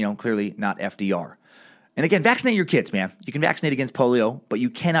 and, clearly not FDR. And again, vaccinate your kids, man. You can vaccinate against polio, but you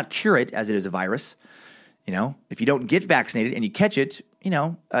cannot cure it as it is a virus. If you don't get vaccinated and you catch it,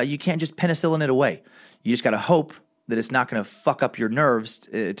 you can't just penicillin it away. You just got to hope that it's not going to fuck up your nerves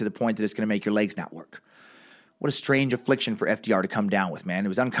to the point that it's going to make your legs not work. What a strange affliction for FDR to come down with, man. It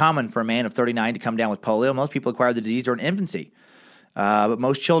was uncommon for a man of 39 to come down with polio. Most people acquired the disease during infancy. But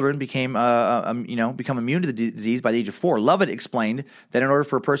most children become immune to the disease by the age of 4. Lovett explained that in order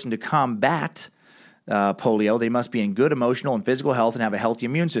for a person to combat polio, they must be in good emotional and physical health and have a healthy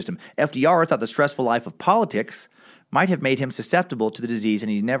immune system. FDR thought the stressful life of politics might have made him susceptible to the disease,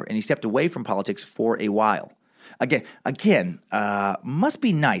 and he stepped away from politics for a while. Again, must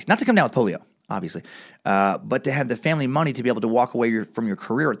be nice not to come down with polio, obviously, but to have the family money to be able to walk away from your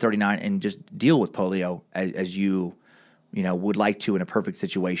career at 39 and just deal with polio as you would like to in a perfect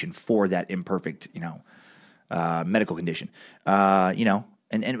situation for that imperfect, medical condition.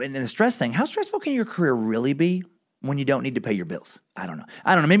 And the stress thing, how stressful can your career really be when you don't need to pay your bills? I don't know.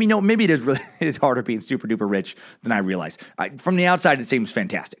 Maybe it is really it is harder being super duper rich than I realize. From the outside, it seems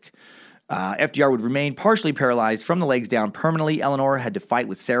fantastic. FDR would remain partially paralyzed from the legs down permanently. Eleanor had to fight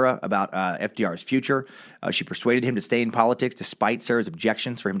with Sarah about FDR's future. She persuaded him to stay in politics despite Sarah's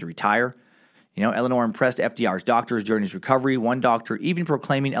objections for him to retire. Eleanor impressed FDR's doctors during his recovery, one doctor even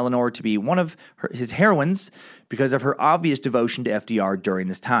proclaiming Eleanor to be one of his heroines because of her obvious devotion to FDR during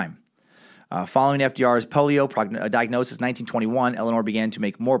this time. Following FDR's polio diagnosis in 1921, Eleanor began to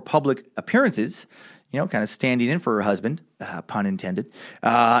make more public appearances, kind of standing in for her husband, pun intended.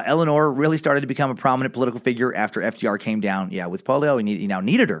 Eleanor really started to become a prominent political figure after FDR came down, with polio. He now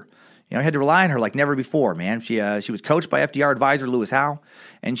needed her. He had to rely on her like never before, man. She was coached by FDR advisor Lewis Howe,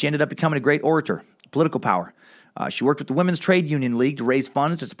 and she ended up becoming a great orator, political power. She worked with the Women's Trade Union League to raise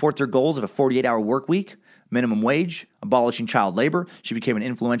funds to support their goals of a 48-hour work week, minimum wage, abolishing child labor. She became an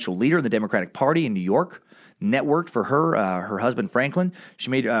influential leader in the Democratic Party in New York, networked for her husband Franklin. She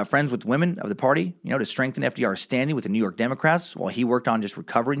made friends with women of the party, to strengthen FDR's standing with the New York Democrats while he worked on just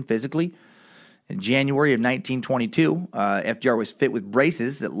recovering physically. In January of 1922, FDR was fit with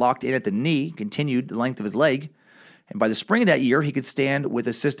braces that locked in at the knee, continued the length of his leg, and by the spring of that year, he could stand with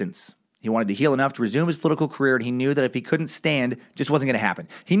assistance. He wanted to heal enough to resume his political career, and he knew that if he couldn't stand, it just wasn't going to happen.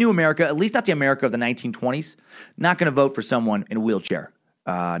 He knew America, at least not the America of the 1920s, not going to vote for someone in a wheelchair,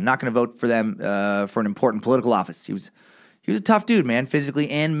 not going to vote for them for an important political office. He was a tough dude, man, physically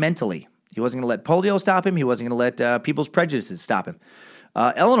and mentally. He wasn't going to let polio stop him. He wasn't going to let people's prejudices stop him.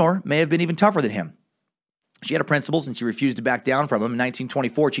 Eleanor may have been even tougher than him. She had her principles, and she refused to back down from him. In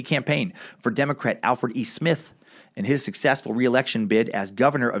 1924, she campaigned for Democrat Alfred E. Smith in his successful re-election bid as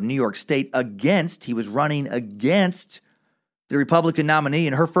governor of New York State he was running against the Republican nominee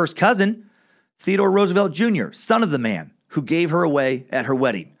and her first cousin, Theodore Roosevelt Jr., son of the man who gave her away at her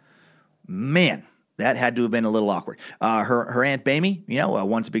wedding. Man, that had to have been a little awkward. Her Aunt Mamie,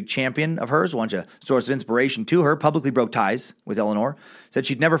 once a big champion of hers, once a source of inspiration to her, publicly broke ties with Eleanor, said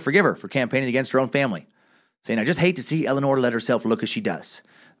she'd never forgive her for campaigning against her own family, saying, "I just hate to see Eleanor let herself look as she does.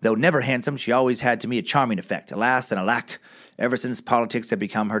 Though never handsome, she always had to me a charming effect. Alas and alack, ever since politics had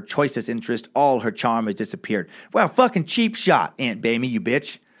become her choicest interest, all her charm has disappeared." Wow, fucking cheap shot, Aunt Mamie, you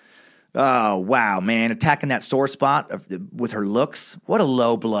bitch. Oh, wow, man, attacking that sore spot with her looks. What a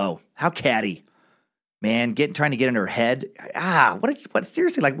low blow. How catty. Man, trying to get in her head. What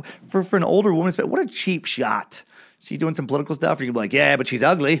seriously, like, for an older woman, what a cheap shot. She's doing some political stuff, or you can be like, yeah, but she's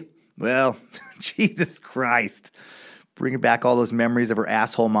ugly. Well, Jesus Christ. Bringing back all those memories of her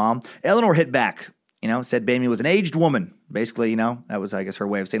asshole mom. Eleanor hit back, said Mamie was an aged woman. Basically, that was, I guess, her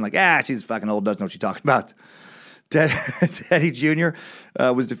way of saying, like, she's fucking old, doesn't know what she's talking about. Teddy Jr.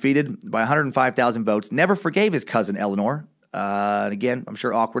 Was defeated by 105,000 votes, never forgave his cousin Eleanor. And again, I'm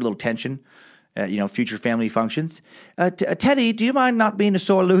sure awkward little tension at, future family functions. Teddy, do you mind not being a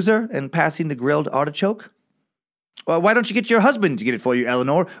sore loser and passing the grilled artichoke? Well, why don't you get your husband to get it for you,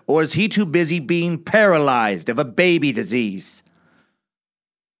 Eleanor? Or is he too busy being paralyzed of a baby disease?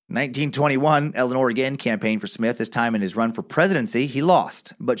 1921, Eleanor again campaigned for Smith. This time in his run for presidency, he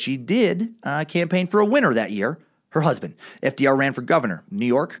lost. But she did campaign for a winner that year, her husband. FDR ran for governor of New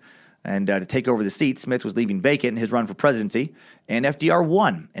York. And to take over the seat, Smith was leaving vacant in his run for presidency. And FDR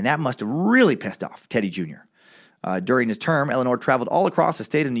won. And that must have really pissed off Teddy Jr. During his term, Eleanor traveled all across the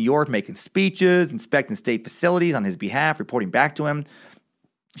state of New York, making speeches, inspecting state facilities on his behalf, reporting back to him.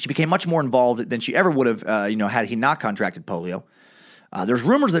 She became much more involved than she ever would have, had he not contracted polio. There's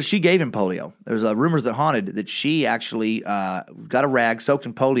rumors that she gave him polio. There's rumors that haunted that she actually got a rag soaked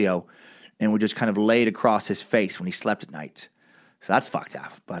in polio and would just kind of lay it across his face when he slept at night. So that's fucked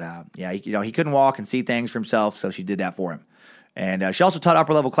up. But he couldn't walk and see things for himself, so she did that for him. And she also taught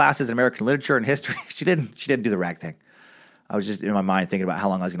upper-level classes in American literature and history. She didn't do the rag thing. I was just in my mind thinking about how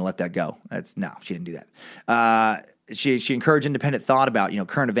long I was going to let that go. She didn't do that. She encouraged independent thought about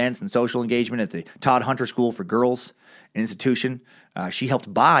current events and social engagement at the Todd Hunter School for Girls, an institution she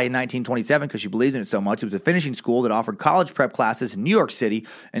helped buy in 1927 because she believed in it so much. It was a finishing school that offered college prep classes in New York City,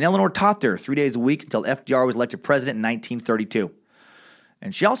 and Eleanor taught there 3 days a week until FDR was elected president in 1932.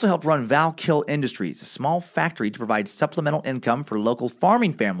 And she also helped run Valkill Industries, a small factory to provide supplemental income for local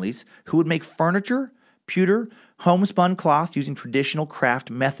farming families who would make furniture, pewter, homespun cloth using traditional craft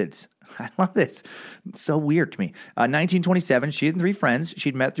methods. I love this. It's so weird to me. 1927, she and 3 friends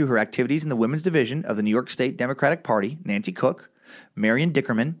she'd met through her activities in the women's division of the New York State Democratic Party, Nancy Cook, Marion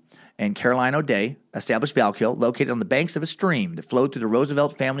Dickerman, and Caroline O'Day, established Valkill, located on the banks of a stream that flowed through the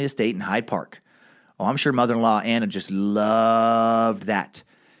Roosevelt family estate in Hyde Park. Oh, I'm sure mother-in-law Anna just loved that.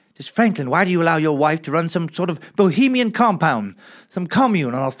 Just, Franklin, why do you allow your wife to run some sort of bohemian compound, some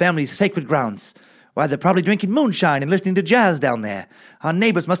commune on our family's sacred grounds? Why, they're probably drinking moonshine and listening to jazz down there. Our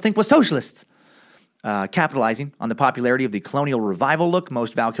neighbors must think we're socialists. Capitalizing on the popularity of the colonial revival look,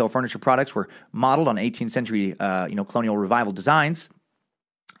 most Valkill furniture products were modeled on 18th century, colonial revival designs.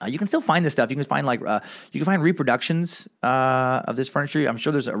 You can still find this stuff. You can find reproductions of this furniture. I'm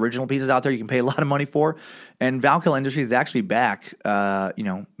sure there's original pieces out there you can pay a lot of money for. And Valkill Industries is actually back,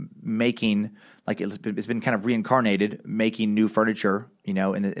 making Like it's been kind of reincarnated, making new furniture,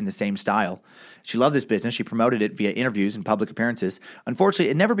 in the same style. She loved this business. She promoted it via interviews and public appearances. Unfortunately,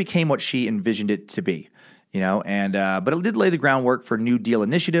 it never became what she envisioned it to be, but it did lay the groundwork for New Deal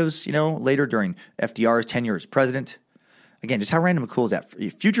initiatives, later during FDR's tenure as president. Again, just how random and cool is that?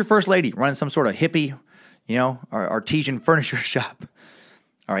 Future First Lady running some sort of hippie, artesian furniture shop.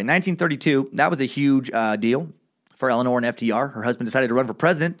 All right, 1932, that was a huge deal for Eleanor and FDR. Her husband decided to run for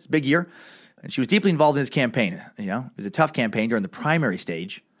president. It's a big year. And she was deeply involved in his campaign. It was a tough campaign during the primary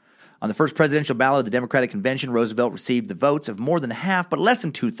stage. On the first presidential ballot of the Democratic Convention, Roosevelt received the votes of more than half, but less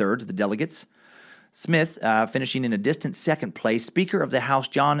than two-thirds of the delegates. Smith, finishing in a distant second place. Speaker of the House,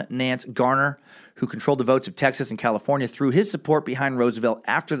 John Nance Garner, who controlled the votes of Texas and California, threw his support behind Roosevelt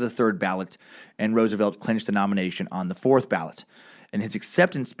after the third ballot, and Roosevelt clinched the nomination on the fourth ballot. In his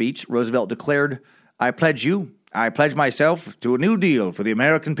acceptance speech, Roosevelt declared, I pledge myself to a new deal for the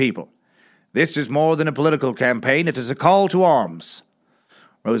American people. This is more than a political campaign. It is a call to arms.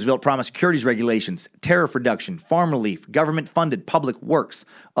 Roosevelt promised securities regulations, tariff reduction, farm relief, government-funded public works,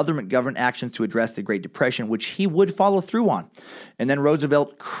 other government actions to address the Great Depression, which he would follow through on. And then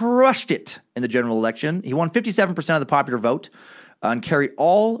Roosevelt crushed it in the general election. He won 57% of the popular vote and carried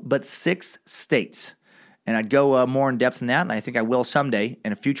all but 6 states. And I'd go more in depth than that, and I think I will someday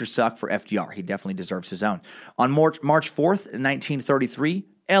in a future suck for FDR. He definitely deserves his own. On March 4th, 1933,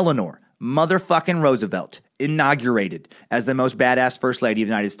 Eleanor motherfucking Roosevelt inaugurated as the most badass First Lady of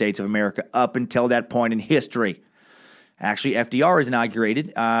the United States of America up until that point in history. Actually, FDR is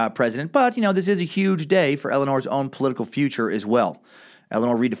inaugurated president, but, this is a huge day for Eleanor's own political future as well.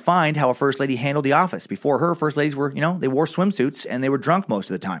 Eleanor redefined how a First Lady handled the office. Before her, First Ladies were, they wore swimsuits and they were drunk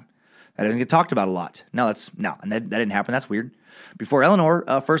most of the time. That doesn't get talked about a lot. And that didn't happen. That's weird. Before Eleanor,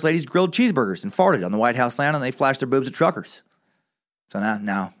 First Ladies grilled cheeseburgers and farted on the White House lawn, and they flashed their boobs at truckers. So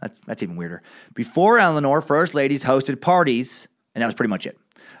now that's even weirder. Before Eleanor, First Ladies hosted parties, and that was pretty much it.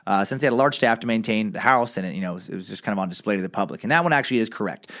 Since they had a large staff to maintain the house, and it was just kind of on display to the public. And that one actually is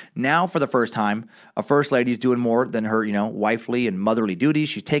correct. Now, for the first time, a First Lady is doing more than her, wifely and motherly duties.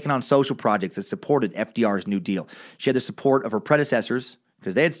 She's taken on social projects that supported FDR's New Deal. She had the support of her predecessors,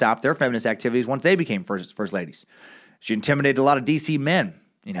 because they had stopped their feminist activities once they became first ladies. She intimidated a lot of D.C. men.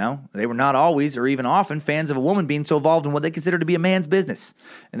 They were not always or even often fans of a woman being so involved in what they considered to be a man's business.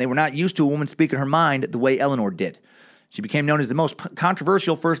 And they were not used to a woman speaking her mind the way Eleanor did. She became known as the most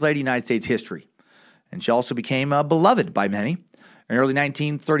controversial First Lady in United States history. And she also became beloved by many. In early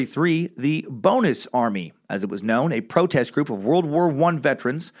 1933, the Bonus Army, as it was known, a protest group of World War I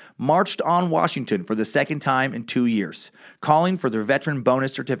veterans, marched on Washington for the second time in 2 years, calling for their veteran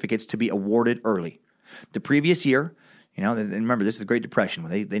bonus certificates to be awarded early. The previous year, and remember, this is the Great Depression,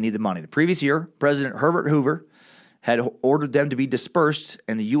 when they need the money. The previous year, President Herbert Hoover had ordered them to be dispersed,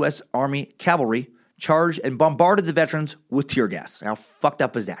 and the U.S. Army cavalry charged and bombarded the veterans with tear gas. How fucked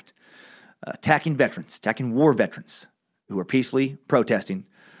up is that? Attacking war veterans who were peacefully protesting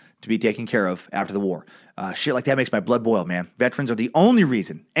to be taken care of after the war. Shit like that makes my blood boil, man. Veterans are the only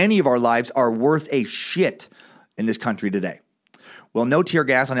reason any of our lives are worth a shit in this country today. Well, no tear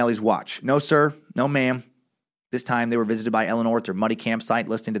gas on Ellie's watch. No, sir. No, ma'am. This time they were visited by Eleanor at their muddy campsite,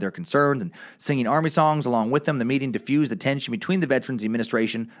 listening to their concerns and singing Army songs along with them. The meeting diffused the tension between the veterans and the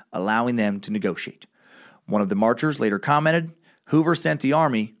administration, allowing them to negotiate. One of the marchers later commented, Hoover sent the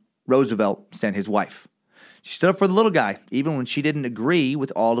Army, Roosevelt sent his wife. She stood up for the little guy, even when she didn't agree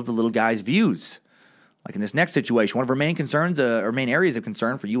with all of the little guy's views. Like in this next situation, one of her main concerns, or main areas of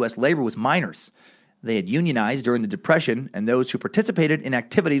concern for U.S. labor was miners. They had unionized during the Depression, and those who participated in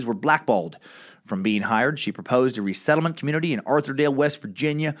activities were blackballed from being hired. She proposed a resettlement community in Arthurdale, West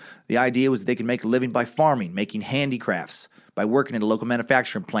Virginia. The idea was that they could make a living by farming, making handicrafts, by working at a local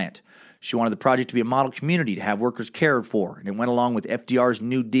manufacturing plant. She wanted the project to be a model community to have workers cared for, and it went along with FDR's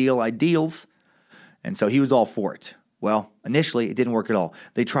New Deal ideals. And so he was all for it. Well, initially, it didn't work at all.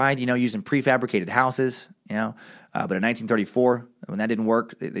 They tried, using prefabricated houses, but in 1934, when that didn't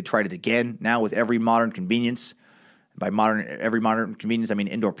work, they tried it again, now with every modern convenience. By every modern convenience, I mean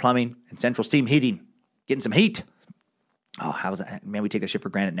indoor plumbing and central steam heating. Getting some heat. Oh, how's that? Man, we take that shit for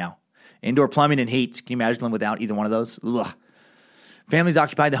granted now. Indoor plumbing and heat. Can you imagine living without either one of those? Ugh. Families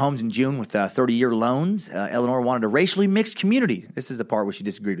occupied the homes in June with 30-year loans. Eleanor wanted a racially mixed community. This is the part where she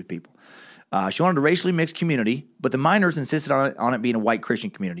disagreed with people. She wanted a racially mixed community, but the miners insisted on it being a white Christian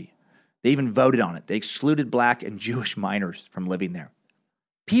community. They even voted on it. They excluded black and Jewish miners from living there.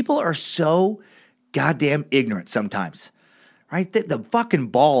 People are so goddamn ignorant sometimes, right? The fucking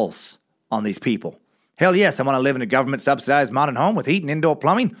balls on these people. Hell yes, I want to live in a government-subsidized modern home with heat and indoor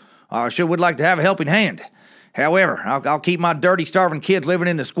plumbing. I sure would like to have a helping hand. However, I'll keep my dirty, starving kids living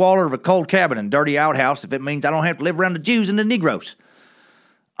in the squalor of a cold cabin and dirty outhouse if it means I don't have to live around the Jews and the Negroes.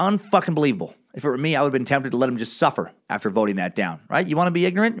 Unfucking believable. If it were me, I would have been tempted to let them just suffer after voting that down, right? You want to be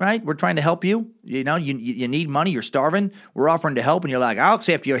ignorant, right? We're trying to help you. You know, you need money. You're starving. We're offering to help, and you're like, I'll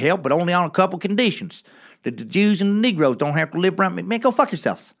accept your help, but only on a couple conditions. That the Jews and the Negroes don't have to live around me. Man, go fuck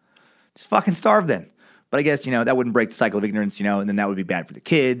yourselves. Just fucking starve then. But I guess, that wouldn't break the cycle of ignorance, and then that would be bad for the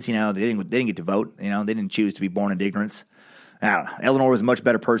kids. They didn't get to vote. They didn't choose to be born into ignorance. I don't know. Eleanor was a much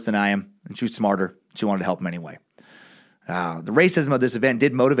better person than I am, and she was smarter. She wanted to help them anyway. The racism of this event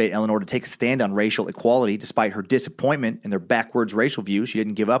did motivate Eleanor to take a stand on racial equality. Despite her disappointment in their backwards racial views, she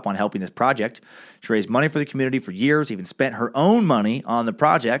didn't give up on helping this project. She raised money for the community for years, even spent her own money on the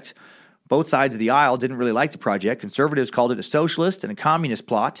project. Both sides of the aisle didn't really like the project. Conservatives called it a socialist and a communist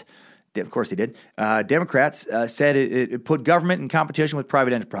plot. Of course they did. Democrats said it put government in competition with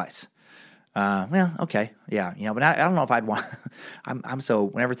private enterprise. Well, okay, yeah, but I don't know if I'd want. I'm so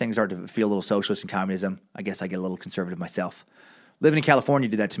whenever things start to feel a little socialist and communism, I guess I get a little conservative myself. Living in California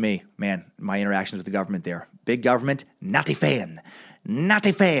did that to me, man. My interactions with the government there, big government, not a fan.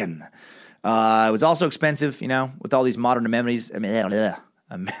 It was also expensive, with all these modern amenities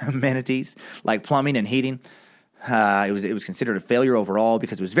like plumbing and heating. It was considered a failure overall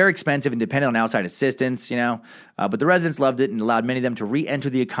because it was very expensive and dependent on outside assistance, but the residents loved it and allowed many of them to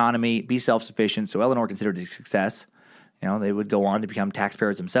re-enter the economy, be self-sufficient. So Eleanor considered it a success. They would go on to become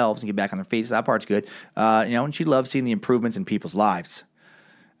taxpayers themselves and get back on their feet. So that part's good. And she loved seeing the improvements in people's lives.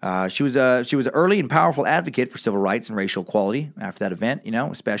 She was an early and powerful advocate for civil rights and racial equality after that event,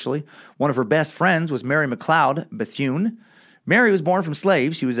 especially. One of her best friends was Mary McLeod Bethune. Mary was born from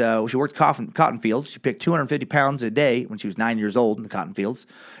slaves. She worked cotton fields. She picked 250 pounds a day when she was 9 years old in the cotton fields.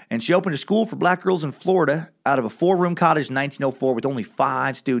 And she opened a school for black girls in Florida out of a 4-room cottage in 1904 with only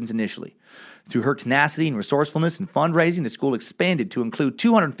 5 students initially. Through her tenacity and resourcefulness and fundraising, the school expanded to include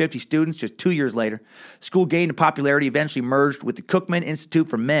 250 students just 2 years later. The school gained in popularity, eventually merged with the Cookman Institute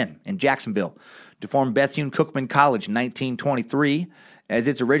for Men in Jacksonville to form Bethune-Cookman College in 1923. As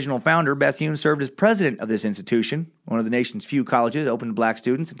its original founder, Bethune served as president of this institution, one of the nation's few colleges open to black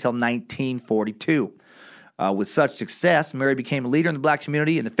students, until 1942. With such success, Mary became a leader in the black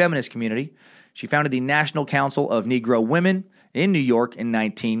community and the feminist community. She founded the National Council of Negro Women in New York in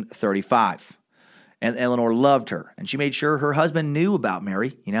 1935. And Eleanor loved her, and she made sure her husband knew about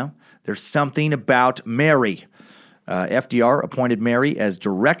Mary. There's something about Mary. FDR appointed Mary as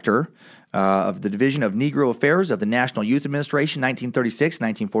director of the Division of Negro Affairs of the National Youth Administration,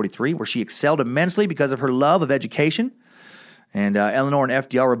 1936-1943, where she excelled immensely because of her love of education. And Eleanor and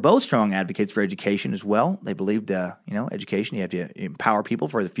FDR were both strong advocates for education as well. They believed, education, you have to empower people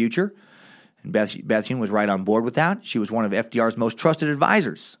for the future. And Bethune was right on board with that. She was one of FDR's most trusted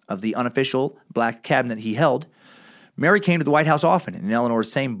advisors of the unofficial black cabinet he held. Mary came to the White House often, and in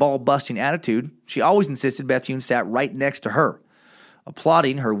Eleanor's same ball-busting attitude, she always insisted Bethune sat right next to her.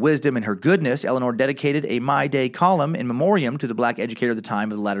 Applauding her wisdom and her goodness, Eleanor dedicated a My Day column in memoriam to the black educator at the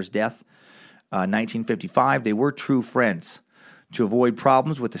time of the latter's death. 1955, they were true friends. To avoid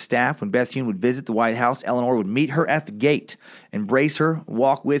problems with the staff, when Bethune would visit the White House, Eleanor would meet her at the gate, embrace her,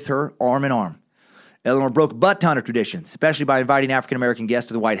 walk with her, arm in arm. Eleanor broke a butt-ton of traditions, especially by inviting African-American guests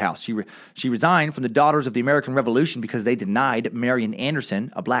to the White House. She resigned from the Daughters of the American Revolution because they denied Marian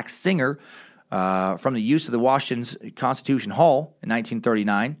Anderson, a black singer, from the use of the Washington's Constitution Hall in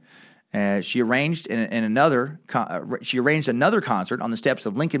 1939. She arranged another concert on the steps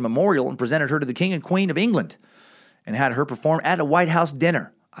of Lincoln Memorial and presented her to the King and Queen of England and had her perform at a White House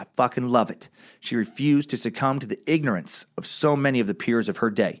dinner. I fucking love it. She refused to succumb to the ignorance of so many of the peers of her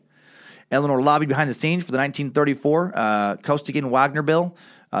day. Eleanor lobbied behind the scenes for the 1934 Costigan-Wagner bill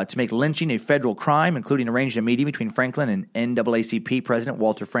to make lynching a federal crime, including arranging a meeting between Franklin and NAACP President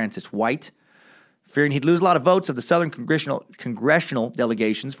Walter Francis White. Fearing he'd lose a lot of votes of the Southern congressional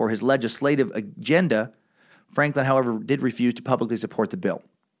delegations for his legislative agenda, Franklin, however, did refuse to publicly support the bill,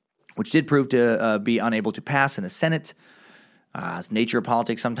 which did prove to be unable to pass in the Senate. It's the nature of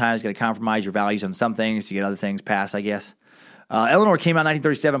politics. Sometimes you got to compromise your values on some things to get other things passed, I guess. Eleanor came out in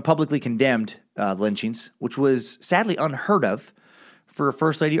 1937, publicly condemned lynchings, which was sadly unheard of for a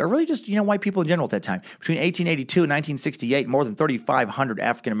first lady, or really just, white people in general at that time. Between 1882 and 1968, more than 3,500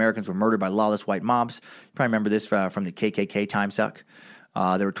 African Americans were murdered by lawless white mobs. You probably remember this from the KKK time suck.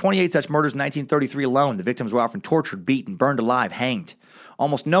 There were 28 such murders in 1933 alone. The victims were often tortured, beaten, burned alive, hanged.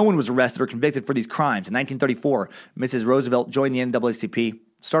 Almost no one was arrested or convicted for these crimes. In 1934, Mrs. Roosevelt joined the NAACP,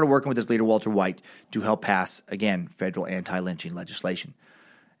 started working with its leader, Walter White, to help pass, again, federal anti-lynching legislation.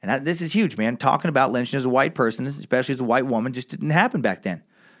 And this is huge, man. Talking about lynching as a white person, especially as a white woman, just didn't happen back then.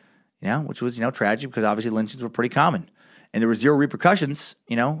 which was, tragic because obviously lynchings were pretty common. And there were zero repercussions,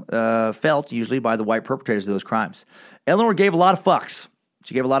 felt usually by the white perpetrators of those crimes. Eleanor gave a lot of fucks.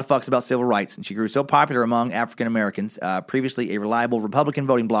 She gave a lot of fucks about civil rights, and she grew so popular among African Americans, previously a reliable Republican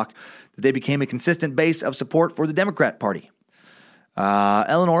voting bloc, that they became a consistent base of support for the Democrat Party.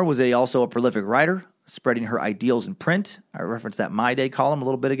 Eleanor was also a prolific writer, spreading her ideals in print. I referenced that My Day column a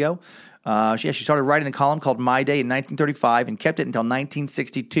little bit ago. She started writing a column called My Day in 1935 and kept it until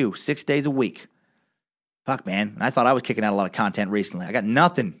 1962, 6 days a week. Fuck, man. I thought I was kicking out a lot of content recently. I got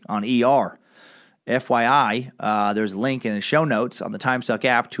nothing on ER. FYI, there's a link in the show notes on the TimeSuck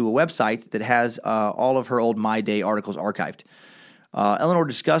app to a website that has all of her old My Day articles archived. Eleanor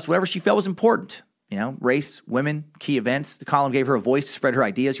discussed whatever she felt was important. Race, women, key events. The column gave her a voice to spread her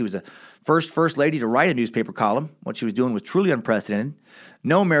ideas. She was the first lady to write a newspaper column. What she was doing was truly unprecedented.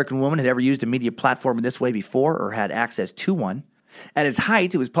 No American woman had ever used a media platform in this way before or had access to one. At its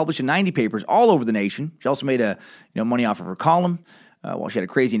height, it was published in 90 papers all over the nation. She also made money off of her column. While she had a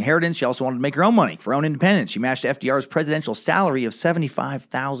crazy inheritance, she also wanted to make her own money for her own independence. She matched FDR's presidential salary of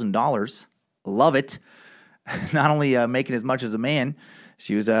 $75,000. Love it. Not only making as much as a man,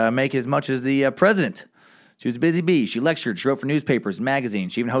 she was making as much as the president. She was a busy bee. She lectured. She wrote for newspapers and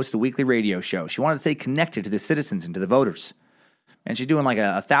magazines. She even hosted a weekly radio show. She wanted to stay connected to the citizens and to the voters. And she's doing like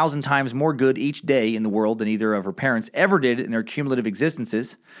 1,000 times more good each day in the world than either of her parents ever did in their cumulative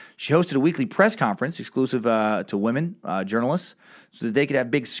existences. She hosted a weekly press conference exclusive to women journalists so that they could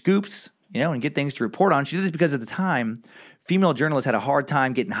have big scoops, and get things to report on. She did this because at the time, female journalists had a hard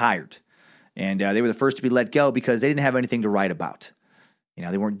time getting hired. And they were the first to be let go because they didn't have anything to write about.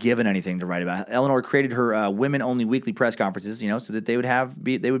 They weren't given anything to write about. Eleanor created her women-only weekly press conferences, so that they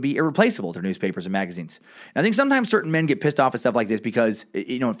would be irreplaceable to newspapers and magazines. And I think sometimes certain men get pissed off at stuff like this because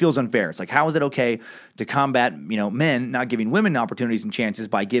it feels unfair. It's like, how is it okay to combat men not giving women opportunities and chances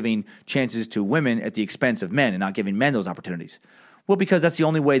by giving chances to women at the expense of men and not giving men those opportunities? Well, because that's the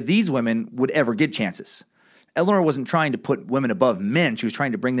only way these women would ever get chances. Eleanor wasn't trying to put women above men. She was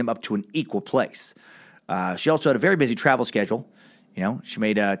trying to bring them up to an equal place. She also had a very busy travel schedule. She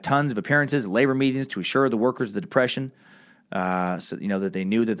made tons of appearances at labor meetings to assure the workers of the Depression, that they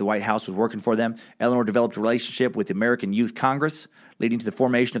knew that the White House was working for them. Eleanor developed a relationship with the American Youth Congress, leading to the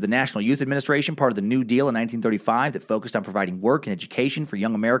formation of the National Youth Administration, part of the New Deal in 1935 that focused on providing work and education for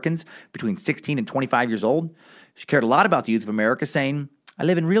young Americans between 16 and 25 years old. She cared a lot about the youth of America, saying, "I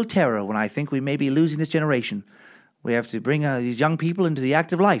live in real terror when I think we may be losing this generation. We have to bring these young people into the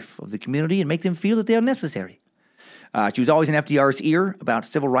active life of the community and make them feel that they are necessary." She was always in FDR's ear about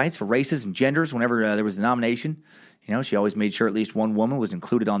civil rights for races and genders whenever there was a nomination. She always made sure at least one woman was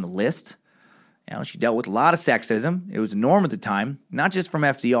included on the list. She dealt with a lot of sexism. It was a norm at the time, not just from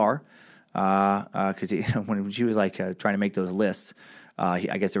FDR, because when she was trying to make those lists,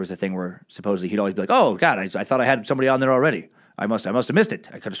 I guess there was a thing where supposedly he'd always be like, "Oh God, I thought I had somebody on there already. I must have missed it.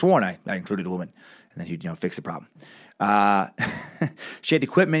 I could have sworn I included a woman," and then he'd fix the problem. She had to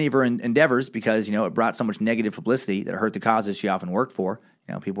quit many of her endeavors because, it brought so much negative publicity that it hurt the causes she often worked for.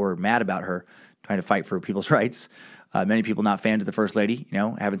 People were mad about her trying to fight for people's rights. Many people not fans of the First Lady,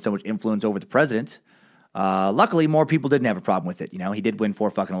 having so much influence over the president. Luckily, more people didn't have a problem with it. He did win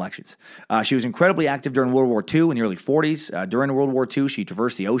 4 fucking elections. She was incredibly active during World War II in the early 40s. During World War II, she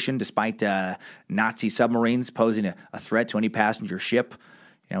traversed the ocean despite Nazi submarines posing a threat to any passenger ship.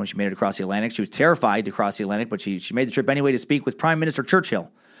 When she made it across the Atlantic, she was terrified to cross the Atlantic, but she made the trip anyway to speak with Prime Minister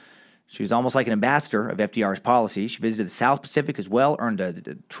Churchill. She was almost like an ambassador of FDR's policy. She visited the South Pacific as well, earned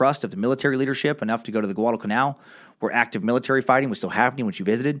the trust of the military leadership enough to go to the Guadalcanal, where active military fighting was still happening when she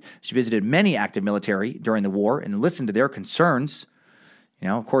visited. She visited many active military during the war and listened to their concerns.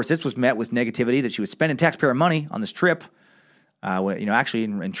 Of course, this was met with negativity that she was spending taxpayer money on this trip. Actually,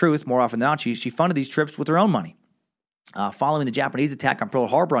 in truth, more often than not, she funded these trips with her own money. Following the Japanese attack on Pearl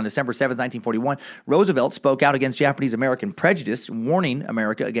Harbor on December 7, 1941, Roosevelt spoke out against Japanese-American prejudice, warning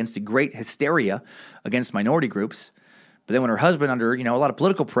America against the great hysteria against minority groups. But then when her husband, under a lot of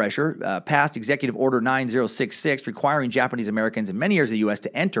political pressure, passed Executive Order 9066, requiring Japanese-Americans in many areas of the U.S.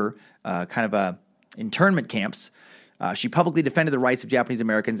 to enter internment camps, she publicly defended the rights of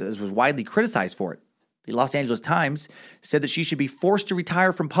Japanese-Americans, as was widely criticized for it. The Los Angeles Times said that she should be forced to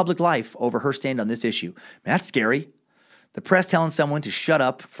retire from public life over her stand on this issue. Man, that's scary. The press telling someone to shut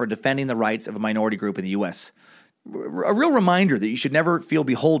up for defending the rights of a minority group in the U.S. A real reminder that you should never feel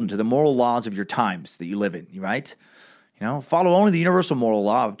beholden to the moral laws of your times that you live in, right? Follow only the universal moral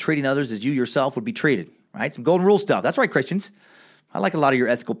law of treating others as you yourself would be treated, right? Some golden rule stuff. That's right, Christians. I like a lot of your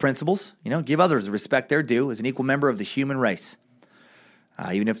ethical principles. Give others the respect they're due as an equal member of the human race.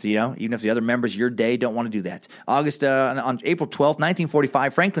 Even if the other members of your day don't want to do that. On April 12th,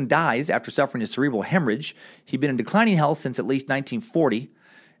 1945, Franklin dies after suffering a cerebral hemorrhage. He'd been in declining health since at least 1940.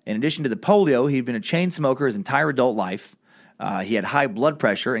 In addition to the polio, he'd been a chain smoker his entire adult life. He had high blood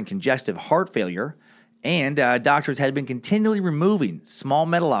pressure and congestive heart failure. And doctors had been continually removing small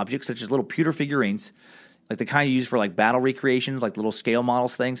metal objects, such as little pewter figurines, like the kind you use for like battle recreations, like little scale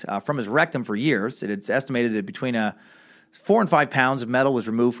models things, from his rectum for years. It's estimated that between 4 and 5 pounds of metal was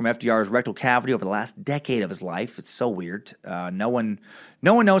removed from FDR's rectal cavity over the last decade of his life. It's so weird. No one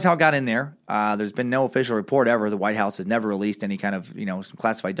knows how it got in there. There's been no official report ever. The White House has never released any kind of, some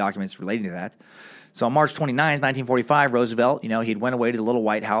classified documents relating to that. So on March 29th, 1945, Roosevelt, he'd went away to the little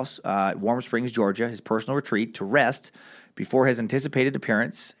White House at Warm Springs, Georgia, his personal retreat, to rest before his anticipated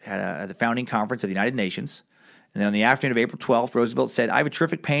appearance at the founding conference of the United Nations. And then on the afternoon of April 12th, Roosevelt said, "I have a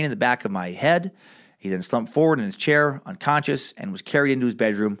terrific pain in the back of my head." He then slumped forward in his chair, unconscious, and was carried into his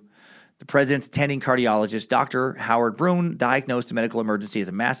bedroom. The president's attending cardiologist, Dr. Howard Brune, diagnosed the medical emergency as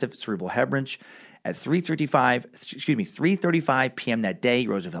a massive cerebral hemorrhage. At 3:35 p.m. that day,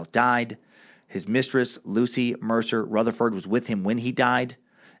 Roosevelt died. His mistress, Lucy Mercer Rutherford, was with him when he died.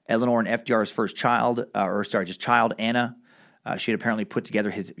 Eleanor and FDR's first child, Anna, she had apparently put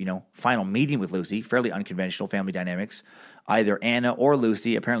together his, final meeting with Lucy. Fairly unconventional family dynamics. Either Anna or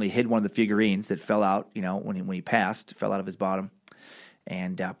Lucy apparently hid one of the figurines that fell out, when he passed, fell out of his bottom.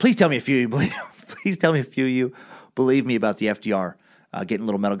 And please tell me a few of you believe me about the FDR getting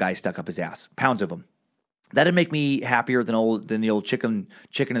little metal guys stuck up his ass, pounds of them. That'd make me happier than the old chicken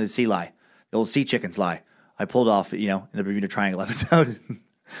of the sea lie, the old sea chickens lie I pulled off, in the Bermuda Triangle episode.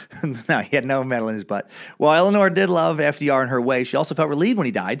 No, he had no metal in his butt. While Eleanor did love FDR in her way, she also felt relieved when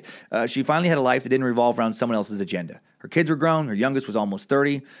he died. She finally had a life that didn't revolve around someone else's agenda. Her kids were grown, her youngest was almost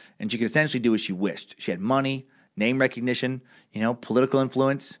 30, and she could essentially do as she wished. She had money, name recognition, political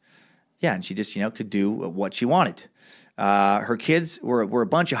influence. Yeah, and she just, could do what she wanted. Her kids were a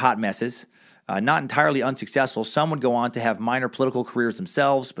bunch of hot messes, not entirely unsuccessful. Some would go on to have minor political careers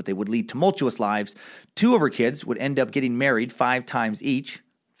themselves, but they would lead tumultuous lives. 2 of her kids would end up getting married 5 times each.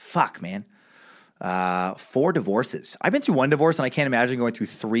 Fuck, man. 4 divorces. I've been through 1 divorce, and I can't imagine going through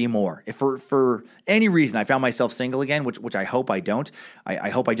 3 more. If for any reason I found myself single again, which I hope I don't, I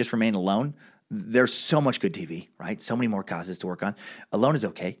hope I just remain alone. There's so much good TV, right? So many more causes to work on. Alone is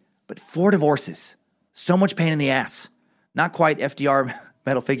okay, but 4 divorces. So much pain in the ass. Not quite FDR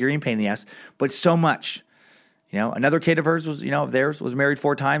metal figurine pain in the ass, but so much. Another kid of hers was, theirs was married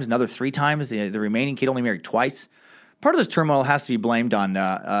 4 times, another 3 times. The remaining kid only married twice. Part of this turmoil has to be blamed on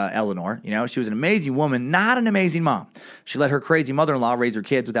Eleanor. She was an amazing woman, not an amazing mom. She let her crazy mother-in-law raise her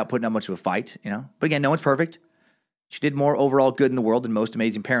kids without putting up much of a fight, But again, no one's perfect. She did more overall good in the world than most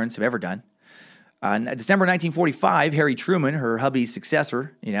amazing parents have ever done. In December 1945, Harry Truman, her hubby's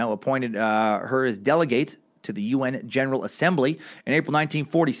successor, appointed her as delegate to the UN General Assembly. In April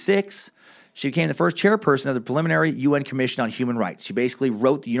 1946, she became the first chairperson of the preliminary UN Commission on Human Rights. She basically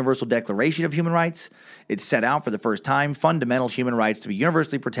wrote the Universal Declaration of Human Rights. It set out for the first time fundamental human rights to be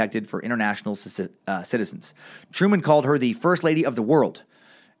universally protected for international citizens. Truman called her the First Lady of the World.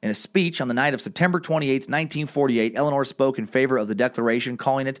 In a speech on the night of September 28, 1948, Eleanor spoke in favor of the declaration,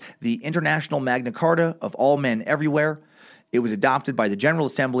 calling it the International Magna Carta of all men everywhere. It was adopted by the General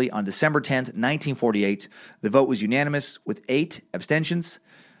Assembly on December 10, 1948. The vote was unanimous with 8 abstentions.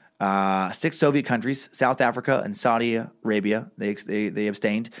 6 Soviet countries, South Africa and Saudi Arabia, they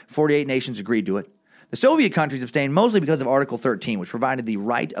abstained. 48 nations agreed to it. The Soviet countries abstained mostly because of Article 13, which provided the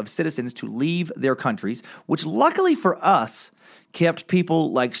right of citizens to leave their countries, which luckily for us kept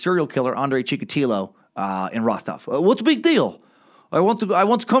people like serial killer Andrei Chikatilo in Rostov. What's the big deal? I want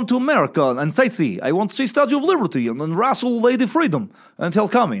to come to America and sightsee. I want to see Statue of Liberty and wrestle Lady Freedom until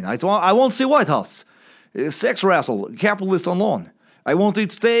coming. I want to see White House. Sex wrestle, capitalists on loan. I want to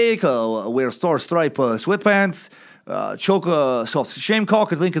eat steak, wear star-stripe sweatpants, choke a soft shame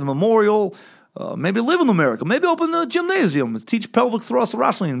cock at Lincoln Memorial, maybe live in America, maybe open a gymnasium, teach pelvic thrust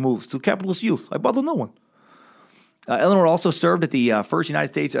wrestling moves to capitalist youth. I bother no one. Eleanor also served at the first United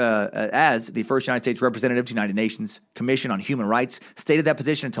States as the first United States representative to the United Nations Commission on Human Rights, stayed at that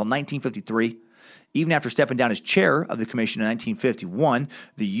position until 1953. Even after stepping down as chair of the commission in 1951,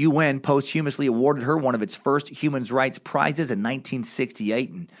 the UN posthumously awarded her one of its first human rights prizes in 1968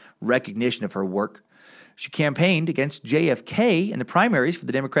 in recognition of her work. She campaigned against JFK in the primaries for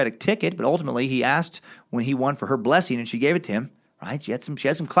the Democratic ticket, but ultimately he asked when he won for her blessing, and she gave it to him. Right? She had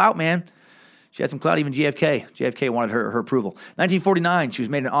some clout, man. She had some clout, even JFK. JFK wanted her approval. 1949, she was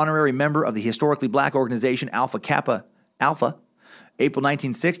made an honorary member of the historically black organization Alpha Kappa Alpha. April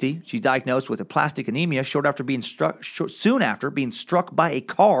 1960, she's diagnosed with aplastic anemia soon after being struck by a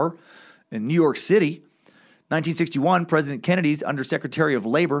car in New York City. 1961, President Kennedy's Undersecretary of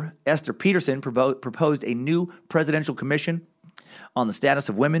Labor, Esther Peterson, proposed a new presidential commission on the status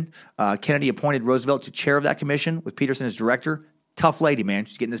of women. Kennedy appointed Roosevelt to chair of that commission with Peterson as director. Tough lady, man.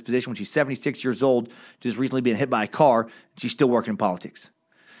 She's getting this position when she's 76 years old, just recently being hit by a car. She's still working in politics.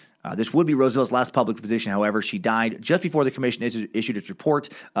 This would be Roosevelt's last public position. However, she died just before the commission issued its report.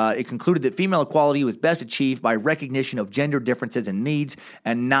 It concluded that female equality was best achieved by recognition of gender differences and needs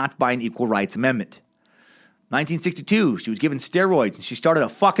and not by an equal rights amendment. 1962, she was given steroids, and she started a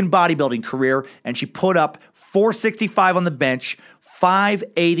fucking bodybuilding career, and she put up 465 on the bench,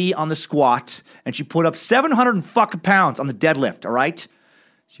 580 on the squat, and she put up 700 fucking pounds on the deadlift, all right?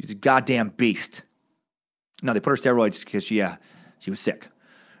 She's a goddamn beast. No, they put her steroids because she was sick.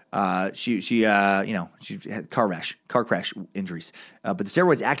 She had car crash injuries. But the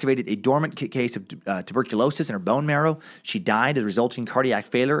steroids activated a dormant case of tuberculosis in her bone marrow. She died of the resulting cardiac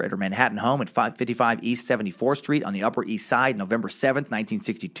failure at her Manhattan home at 555 East 74th Street on the Upper East Side, November 7th,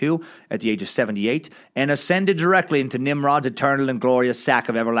 1962, at the age of 78, and ascended directly into Nimrod's eternal and glorious sack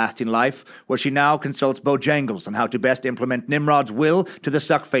of everlasting life, where she now consults Bojangles on how to best implement Nimrod's will to the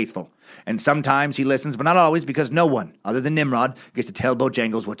Suck faithful. And sometimes he listens, but not always, because no one, other than Nimrod, gets to tell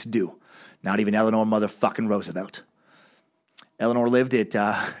Bojangles what to do. Not even Eleanor motherfucking Roosevelt. Eleanor lived at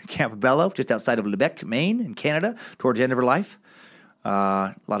Campobello, just outside of Lubec, Maine, in Canada, towards the end of her life.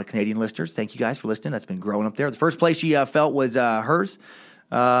 A lot of Canadian listeners. Thank you guys for listening. That's been growing up there. The first place she felt was hers.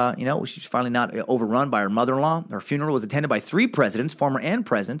 She's finally not overrun by her mother-in-law. Her funeral was attended by 3 presidents, former and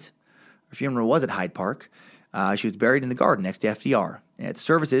present. Her funeral was at Hyde Park. She was buried in the garden next to FDR. At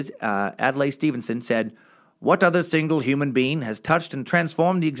services, Adlai Stevenson said, "What other single human being has touched and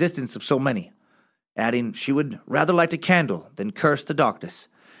transformed the existence of so many?" Adding, "She would rather light a candle than curse the darkness,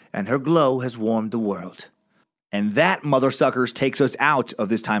 and her glow has warmed the world." And that, mother suckers, takes us out of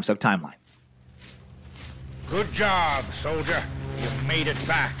this Time Suck timeline. Good job, soldier. You've made it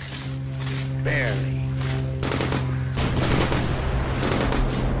back. Barely.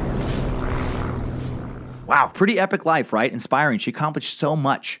 Wow, pretty epic life, right? Inspiring. She accomplished so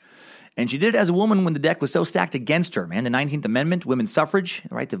much. And she did it as a woman when the deck was so stacked against her, man. The 19th Amendment, women's suffrage,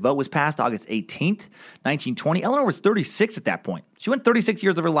 the right to vote was passed August 18th, 1920. Eleanor was 36 at that point. She went 36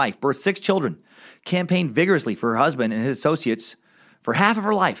 years of her life, birthed 6 children, campaigned vigorously for her husband and his associates for half of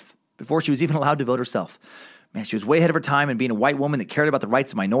her life before she was even allowed to vote herself. Man, she was way ahead of her time in being a white woman that cared about the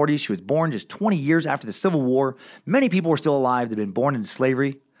rights of minorities. She was born just 20 years after the Civil War. Many people were still alive that had been born into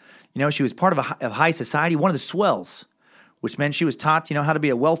slavery. She was part of high society, one of the swells, which meant she was taught, how to be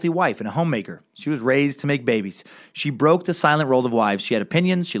a wealthy wife and a homemaker. She was raised to make babies. She broke the silent role of wives. She had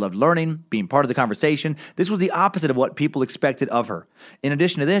opinions. She loved learning, being part of the conversation. This was the opposite of what people expected of her. In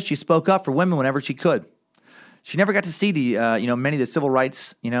addition to this, she spoke up for women whenever she could. She never got to see the, many of the civil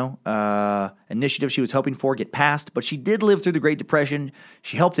rights, initiatives she was hoping for get passed, but she did live through the Great Depression.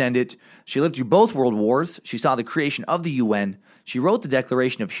 She helped end it. She lived through both world wars. She saw the creation of the UN. She wrote the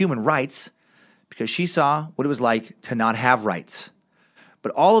Declaration of Human Rights because she saw what it was like to not have rights.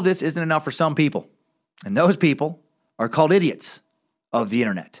 But all of this isn't enough for some people, and those people are called idiots of the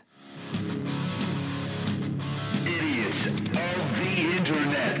internet. Idiots of the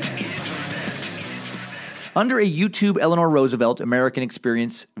internet. Under a YouTube Eleanor Roosevelt American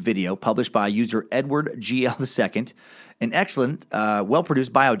Experience video published by user Edward GL II, an excellent,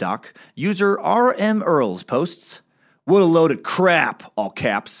 well-produced biodoc, user RM Earls posts, "What a load of crap," all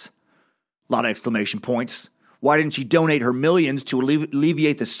caps. A lot of exclamation points. Why didn't she donate her millions to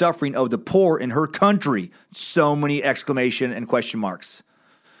alleviate the suffering of the poor in her country? So many exclamation and question marks.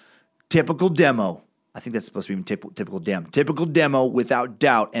 Typical demo. I think that's supposed to be typical dem. Typical demo without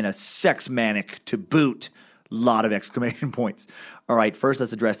doubt, and a sex manic to boot. Lot of exclamation points. All right, first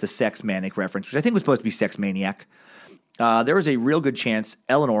let's address the sex manic reference, which I think was supposed to be sex maniac. There was a real good chance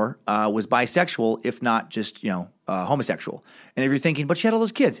Eleanor was bisexual, if not just, homosexual. And if you're thinking, but she had all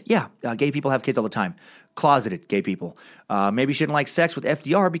those kids. Yeah, gay people have kids all the time. Closeted gay people. Maybe she didn't like sex with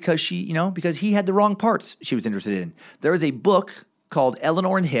FDR because because he had the wrong parts she was interested in. There is a book called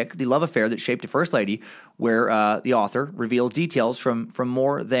Eleanor and Hick, The Love Affair That Shaped a First Lady, where the author reveals details from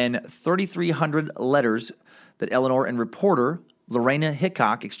more than 3,300 letters that Eleanor and reporter Lorena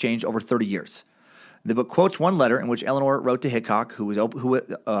Hickok exchanged over 30 years. The book quotes one letter in which Eleanor wrote to Hickok, who was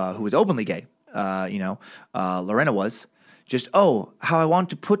openly gay. Lorena was. Just, "Oh, how I want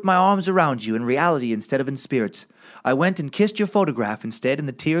to put my arms around you in reality instead of in spirit. I went and kissed your photograph instead, and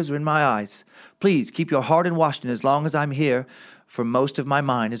the tears were in my eyes. Please keep your heart in Washington as long as I'm here, for most of my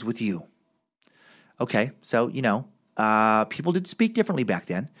mind is with you." Okay, so, people did speak differently back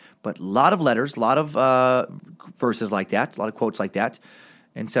then, but a lot of letters, a lot of verses like that, a lot of quotes like that.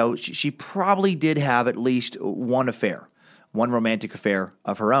 And so she probably did have at least one affair, one romantic affair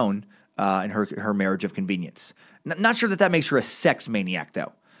of her own in her marriage of convenience. Not sure that makes her a sex maniac,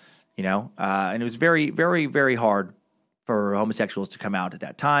 though. And it was very, very, very hard for homosexuals to come out at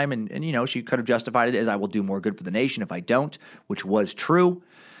that time. And she could have justified it as I will do more good for the nation if I don't, which was true.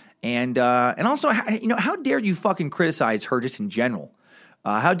 And also, how dare you fucking criticize her just in general?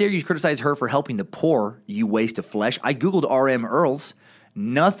 How dare you criticize her for helping the poor, you waste of flesh? I Googled R.M. Earls.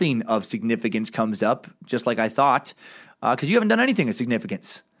 Nothing of significance comes up, just like I thought, because you haven't done anything of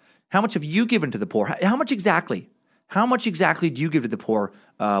significance. How much have you given to the poor? How much exactly? How much exactly do you give to the poor?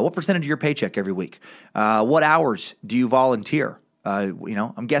 What percentage of your paycheck every week? What hours do you volunteer?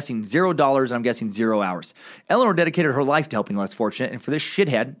 I'm guessing $0 and I'm guessing 0 hours. Eleanor dedicated her life to helping the less fortunate, and for this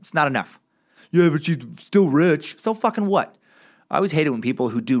shithead, it's not enough. Yeah, but she's still rich. So fucking what? I always hate it when people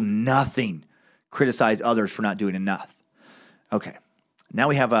who do nothing criticize others for not doing enough. Okay, now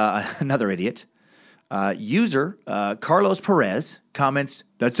we have another idiot. User Carlos Perez comments,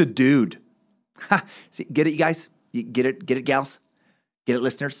 "That's a dude." Ha! See, get it, you guys? You get it, gals? Get it,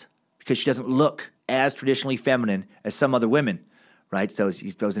 listeners? Because she doesn't look as traditionally feminine as some other women, right? So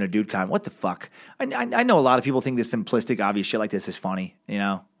he throws in a dude comment. What the fuck? I know a lot of people think this simplistic, obvious shit like this is funny.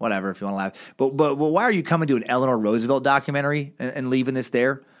 Whatever, if you want to laugh. But why are you coming to an Eleanor Roosevelt documentary and leaving this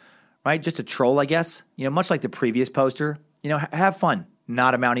there, right? Just a troll, I guess. Much like the previous poster. Have fun,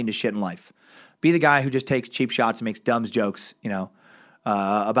 not amounting to shit in life. Be the guy who just takes cheap shots and makes dumb jokes,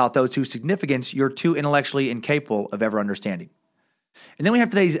 about those whose significance you're too intellectually incapable of ever understanding. And then we have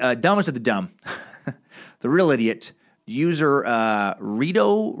today's dumbest of the dumb, the real idiot, user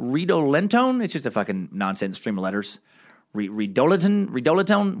Rito Lentone. It's just a fucking nonsense stream of letters.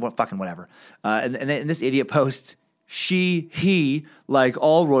 Ridolitone, whatever. And this idiot posts, he, like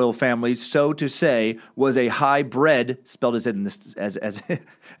all royal families, so to say, was a high-bred, spelled as in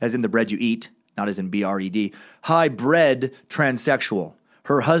the bread you eat, not as in B-R-E-D, high-bred transsexual.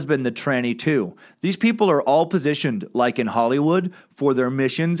 Her husband, the tranny, too. These people are all positioned, like in Hollywood, for their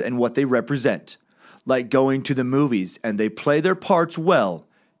missions and what they represent. Like going to the movies, and they play their parts well.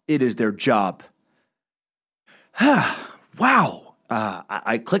 It is their job. Wow.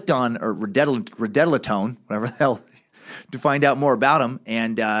 I clicked on Ridolitone, whatever the hell, to find out more about them,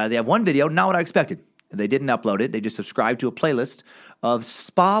 and they have one video, not what I expected. They didn't upload it. They just subscribed to a playlist of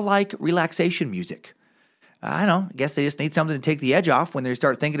spa-like relaxation music. I don't know. I guess they just need something to take the edge off when they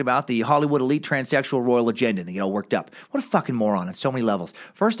start thinking about the Hollywood elite transsexual royal agenda and they get all worked up. What a fucking moron on so many levels.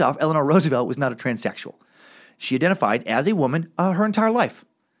 First off, Eleanor Roosevelt was not a transsexual. She identified as a woman her entire life.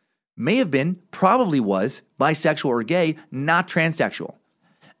 May have been, probably was, bisexual or gay, not transsexual.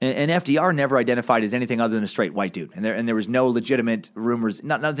 And FDR never identified as anything other than a straight white dude. And there was no legitimate rumors,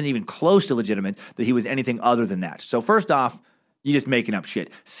 nothing even close to legitimate, that he was anything other than that. So first off, you're just making up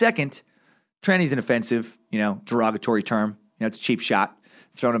shit. Second, tranny's an offensive, derogatory term. It's a cheap shot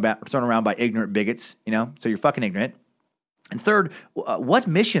thrown around by ignorant bigots, so you're fucking ignorant. And third, what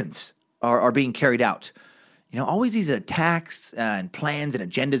missions are being carried out? Always these attacks and plans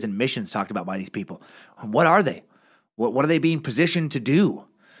and agendas and missions talked about by these people. What are they? What are they being positioned to do?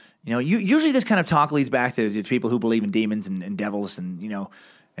 Usually this kind of talk leads back to people who believe in demons and devils and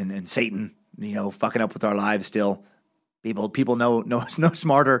and Satan, fucking up with our lives still. People know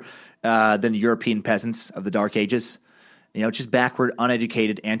smarter than the European peasants of the Dark Ages. It's just backward,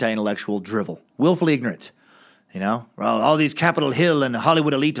 uneducated, anti-intellectual drivel, willfully ignorant. All these Capitol Hill and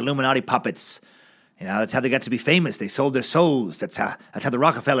Hollywood elite Illuminati puppets. That's how they got to be famous. They sold their souls. That's how the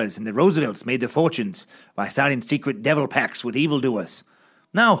Rockefellers and the Roosevelts made their fortunes by signing secret devil pacts with evildoers.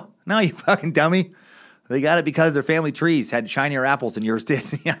 No, you fucking dummy. They got it because their family trees had shinier apples than yours did.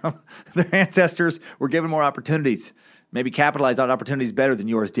 Their ancestors were given more opportunities. Maybe capitalized on opportunities better than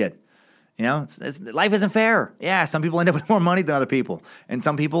yours did. Life isn't fair. Yeah, some people end up with more money than other people. And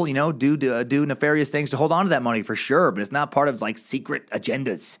some people, do nefarious things to hold on to that money for sure. But it's not part of, secret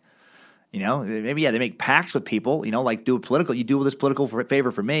agendas. Maybe, they make pacts with people, you do this political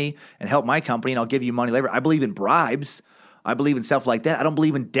favor for me and help my company and I'll give you money later. I believe in bribes. I believe in stuff like that. I don't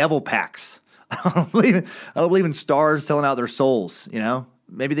believe in devil pacts. I don't believe in stars selling out their souls,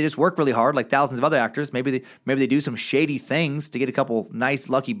 Maybe they just work really hard like thousands of other actors. Maybe they do some shady things to get a couple nice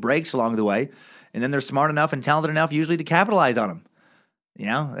lucky breaks along the way. And then they're smart enough and talented enough usually to capitalize on them.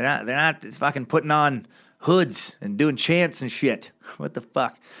 They're not fucking putting on hoods and doing chants and shit. What the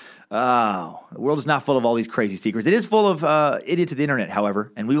fuck? Oh, the world is not full of all these crazy secrets. It is full of idiots of the internet,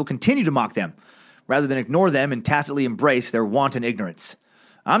 however, and we will continue to mock them rather than ignore them and tacitly embrace their wanton ignorance.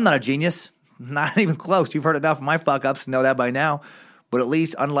 I'm not a genius. not even close. You've heard enough of my fuck-ups to know that by now. But at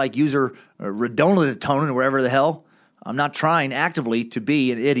least, unlike user Redonatonin or wherever the hell, I'm not trying actively to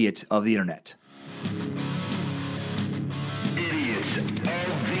be an idiot of the internet. Idiots of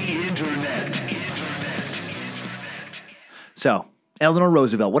the internet. So, Eleanor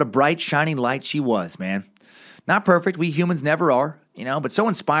Roosevelt, what a bright, shining light she was, man. Not perfect, we humans never are, but so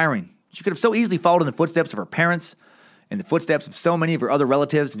inspiring. She could have so easily followed in the footsteps of her parents, in the footsteps of so many of her other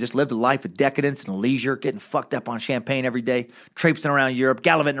relatives, and just lived a life of decadence and leisure, getting fucked up on champagne every day, traipsing around Europe,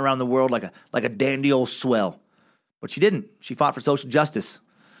 gallivanting around the world like a dandy old swell. But she didn't. She fought for social justice.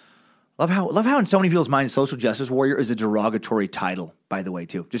 Love how in so many people's minds, social justice warrior is a derogatory title, by the way,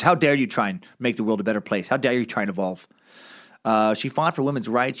 too. Just how dare you try and make the world a better place? How dare you try and evolve? She fought for women's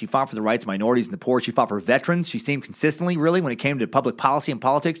rights. She fought for the rights of minorities and the poor. She fought for veterans. She seemed consistently, really, when it came to public policy and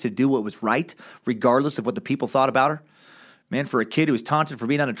politics, to do what was right, regardless of what the people thought about her. Man, for a kid who was taunted for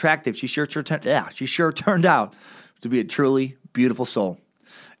being unattractive, she sure turned out to be a truly beautiful soul.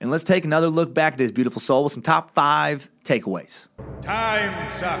 And let's take another look back at this beautiful soul with some top 5 takeaways.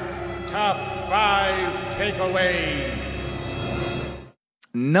 Time Suck Top 5 Takeaways.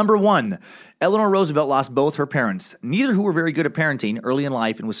 Number 1, Eleanor Roosevelt lost both her parents, neither who were very good at parenting early in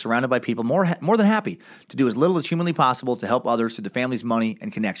life, and was surrounded by people more than happy to do as little as humanly possible to help others through the family's money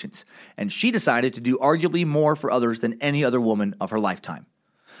and connections. And she decided to do arguably more for others than any other woman of her lifetime.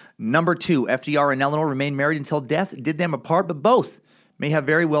 Number 2, FDR and Eleanor remained married until death did them apart, but both may have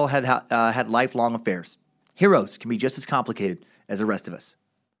very well had lifelong affairs. Heroes can be just as complicated as the rest of us.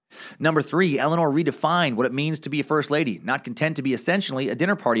 Number 3, Eleanor redefined what it means to be a first lady, not content to be essentially a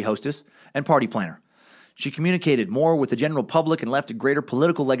dinner party hostess and party planner. She communicated more with the general public and left a greater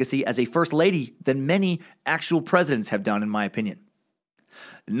political legacy as a first lady than many actual presidents have done, in my opinion.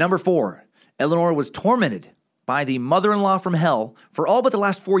 Number 4, Eleanor was tormented by the mother-in-law from hell for all but the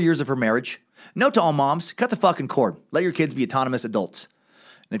last 4 years of her marriage. Note to all moms, cut the fucking cord. Let your kids be autonomous adults.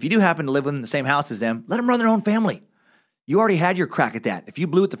 And if you do happen to live in the same house as them, let them run their own family. You already had your crack at that. If you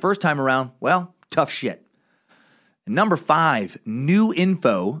blew it the first time around, well, tough shit. And number 5, new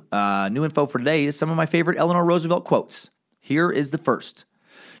info. New info for today is some of my favorite Eleanor Roosevelt quotes. Here is the first.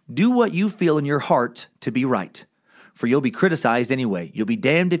 Do what you feel in your heart to be right, for you'll be criticized anyway. You'll be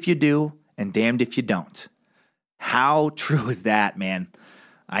damned if you do and damned if you don't. How true is that, man?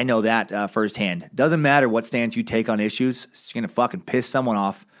 I know that firsthand. Doesn't matter what stance you take on issues. It's going to fucking piss someone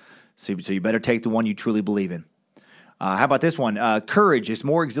off. So you better take the one you truly believe in. How about this one? Courage is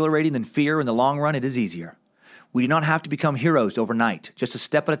more exhilarating than fear. In the long run, it is easier. We do not have to become heroes overnight, just a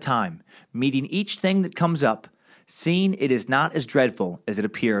step at a time, meeting each thing that comes up, seeing it is not as dreadful as it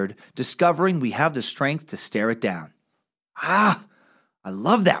appeared, discovering we have the strength to stare it down. I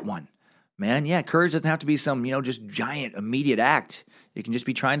love that one. Man, yeah, courage doesn't have to be some, just giant, immediate act. It can just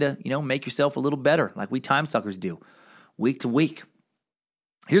be trying to, make yourself a little better, like we time suckers do, week to week.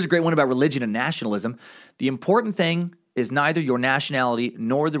 Here's a great one about religion and nationalism. The important thing is neither your nationality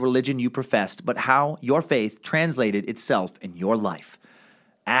nor the religion you professed, but how your faith translated itself in your life.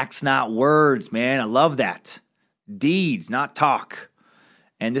 Acts, not words, man. I love that. Deeds, not talk.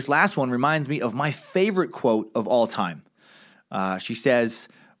 And this last one reminds me of my favorite quote of all time. She says,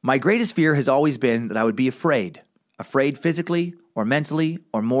 "My greatest fear has always been that I would be afraid physically or mentally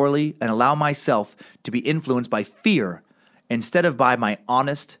or morally, and allow myself to be influenced by fear instead of by my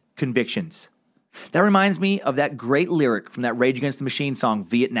honest convictions." That reminds me of that great lyric from that Rage Against the Machine song,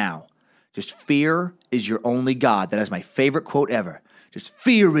 Viet Now. Just fear is your only God. That is my favorite quote ever. Just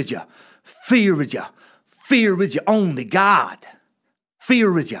fear is your only God. Fear is your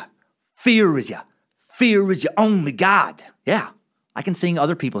only God. Yeah, I can sing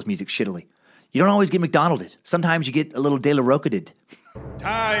other people's music shittily. You don't always get McDonalded. Sometimes you get a little De La Roca-ded.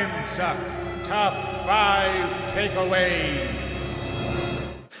 Time Suck Top 5 Takeaways.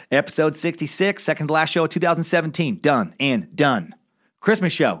 Episode 66, second to last show of 2017. Done and done.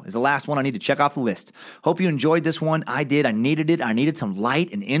 Christmas show is the last one I need to check off the list. Hope you enjoyed this one. I did. I needed it. I needed some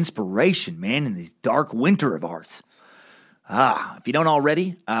light and inspiration, man, in this dark winter of ours. If you don't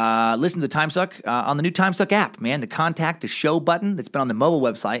already, listen to the Timesuck on the new Timesuck app, man. The Contact the Show button that's been on the mobile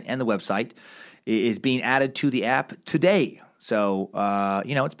website and the website is being added to the app today. So,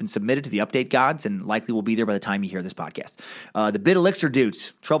 it's been submitted to the update gods and likely will be there by the time you hear this podcast. The Bit Elixir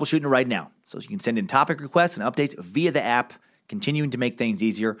dudes, troubleshooting it right now. So you can send in topic requests and updates via the app, continuing to make things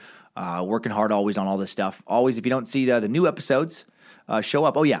easier, working hard always on all this stuff. Always, if you don't see the new episodes show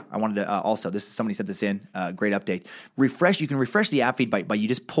up. Oh, yeah, I wanted to also, somebody sent this in, great update. You can refresh the app feed by you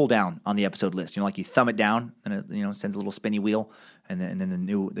just pull down on the episode list. Like you thumb it down and it, sends a little spinny wheel and then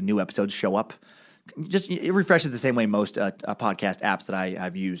the new episodes show up. It refreshes the same way most podcast apps that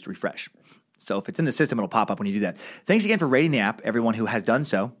I've used refresh. So if it's in the system, it'll pop up when you do that. Thanks again for rating the app, everyone who has done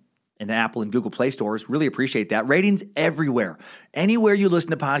so in the Apple and Google Play stores. Really appreciate that. Ratings everywhere. Anywhere you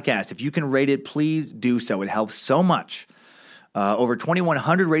listen to podcasts, if you can rate it, please do so. It helps so much. Over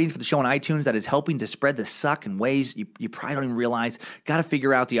 2,100 ratings for the show on iTunes. That is helping to spread the suck in ways you probably don't even realize. Got to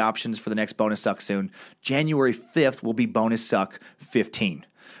figure out the options for the next bonus suck soon. January 5th will be bonus suck 15,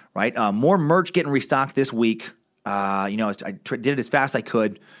 right? More merch getting restocked this week. I did it as fast as I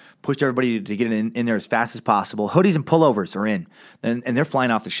could. Pushed everybody to get it in there as fast as possible. Hoodies and pullovers are in, and they're flying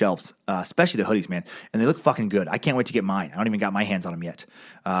off the shelves, especially the hoodies, man. And they look fucking good. I can't wait to get mine. I don't even got my hands on them yet.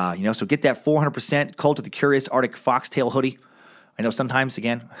 So get that 400% Cult of the Curious Arctic Foxtail hoodie. I know sometimes,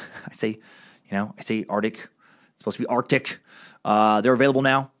 again, I say Arctic. It's supposed to be Arctic. They're available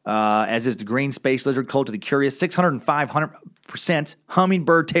now, as is the Green Space Lizard Cult of the Curious 605%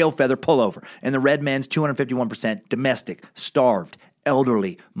 Hummingbird Tail Feather Pullover, and the Red Man's 251% Domestic, Starved,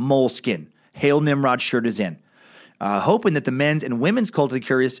 Elderly, Moleskin. Hail Nimrod shirt is in. Hoping that the men's and women's Cult of the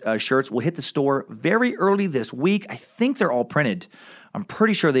Curious shirts will hit the store very early this week. I think they're all printed. I'm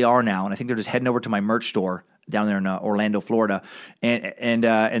pretty sure they are now, and I think they're just heading over to my merch store down there in Orlando, Florida,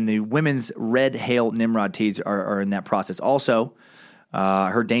 and the women's Red Hail Nimrod tees are in that process. Also, I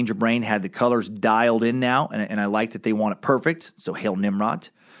heard Danger Brain had the colors dialed in now, and I like that they want it perfect. So Hail Nimrod,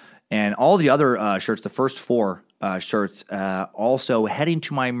 and all the other shirts, the first 4 shirts, also heading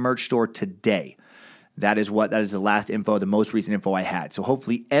to my merch store today. That is the last info, the most recent info I had. So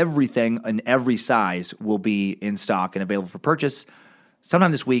hopefully everything in every size will be in stock and available for purchase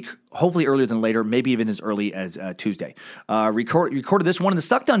sometime this week, hopefully earlier than later, maybe even as early as Tuesday. Recorded this one in the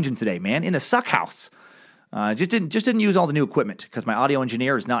Suck Dungeon today, man, in the Suck House. Just didn't use all the new equipment because my audio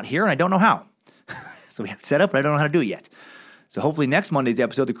engineer is not here and I don't know how. So we have it set up, but I don't know how to do it yet. So hopefully next Monday's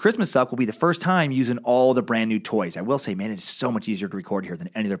episode, the Christmas Suck, will be the first time using all the brand new toys. I will say, man, it's so much easier to record here than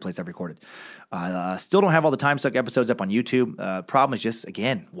any other place I've recorded. Still don't have all the Time Suck episodes up on YouTube. Problem is just,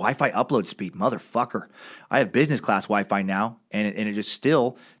 again, Wi-Fi upload speed, motherfucker. I have business class Wi-Fi now, and it just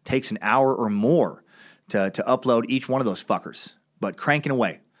still takes an hour or more to upload each one of those fuckers. But cranking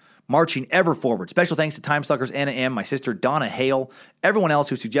away. Marching ever forward. Special thanks to Time Suckers Anna M., my sister Donna Hale, everyone else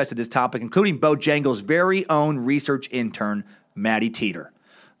who suggested this topic, including Bojangles' very own research intern, Maddie Teeter.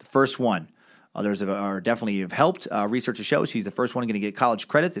 The first one. Others are definitely have helped. Research shows she's the first one going to get college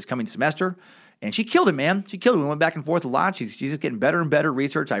credit this coming semester. And she killed it, man. She killed it. We went back and forth a lot. She's just getting better and better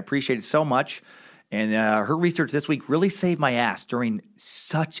research. I appreciate it so much. And her research this week really saved my ass during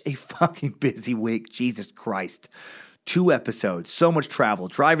such a fucking busy week. Jesus Christ. 2 episodes, so much travel,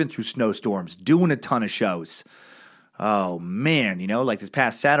 driving through snowstorms, doing a ton of shows. Oh, man, like this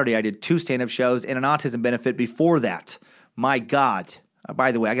past Saturday, I did 2 stand-up shows and an autism benefit before that. My God.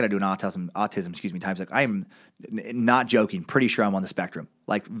 By the way, I got to do an autism, Time Suck. I am not joking. Pretty sure I'm on the spectrum.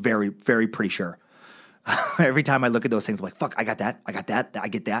 Like, very, very pretty sure. Every time I look at those things, I'm like, fuck, I got that. I get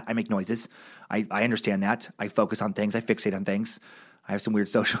that. I make noises. I understand that. I focus on things. I fixate on things. I have some weird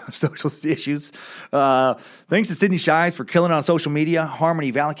social issues. Thanks to Sydney Shives for killing it on social media.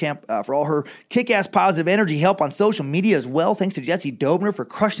 Harmony Valikamp for all her kick-ass positive energy help on social media as well. Thanks to Jesse Dobner for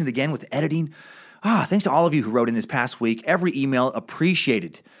crushing it again with editing. Thanks to all of you who wrote in this past week. Every email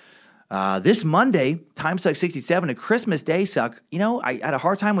appreciated. This Monday, Time Suck 67, a Christmas Day Suck. I had a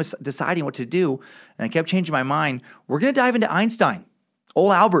hard time with deciding what to do, and I kept changing my mind. We're going to dive into Einstein.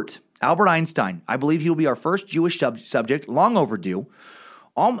 Old Albert Einstein. I believe he will be our first Jewish subject, long overdue.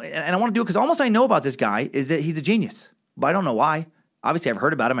 And I want to do it because almost I know about this guy is that he's a genius, but I don't know why. Obviously, I've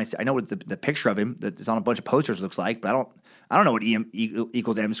heard about him. I know what the picture of him that is on a bunch of posters looks like, but I don't know what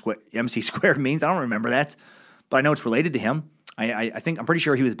equals MC squared means. I don't remember that, but I know it's related to him. I'm pretty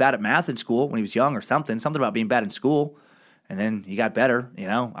sure he was bad at math in school when he was young or something about being bad in school. And then he got better,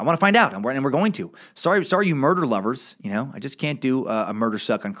 I want to find out, and we're going to. Sorry, you murder lovers, I just can't do a murder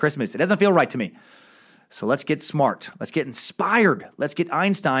suck on Christmas. It doesn't feel right to me. So let's get smart. Let's get inspired. Let's get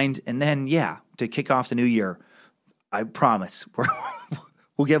Einsteined, and then, to kick off the new year, I promise,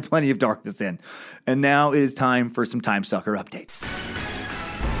 we'll get plenty of darkness in. And now it is time for some Time Sucker updates.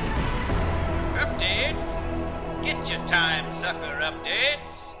 Updates? Get your Time Sucker updates.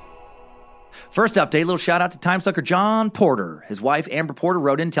 First update, a little shout out to Time Sucker John Porter. His wife, Amber Porter,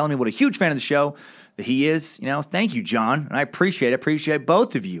 wrote in telling me what a huge fan of the show that he is. Thank you, John. And I appreciate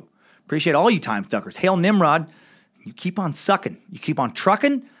both of you. Appreciate all you Time Suckers. Hail Nimrod. You keep on sucking. You keep on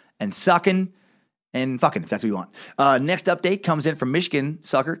trucking and sucking and fucking, if that's what you want. Next update comes in from Michigan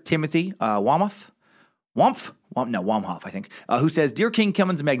sucker Timothy Wamhoff, I think, who says, Dear King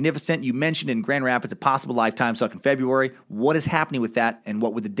Cummins Magnificent, you mentioned in Grand Rapids a possible lifetime suck in February. What is happening with that, and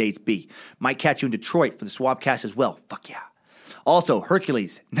what would the dates be? Might catch you in Detroit for the Swapcast as well. Fuck yeah. Also,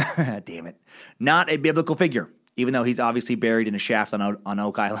 Hercules, damn it, not a biblical figure, even though he's obviously buried in a shaft on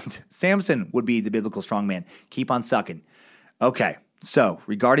Oak Island. Samson would be the biblical strongman. Keep on sucking. Okay, so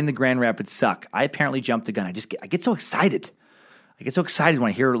regarding the Grand Rapids suck, I apparently jumped the gun. I get so excited. I get so excited when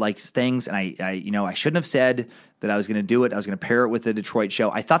I hear like things, and I shouldn't have said that I was going to do it. I was going to pair it with the Detroit show.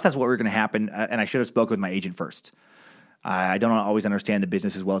 I thought that's what were going to happen, and I should have spoken with my agent first. I don't always understand the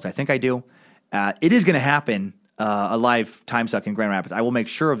business as well as I think I do. It is going to happen, a live time suck in Grand Rapids. I will make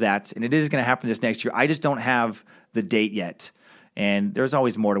sure of that, and it is going to happen this next year. I just don't have the date yet, and there's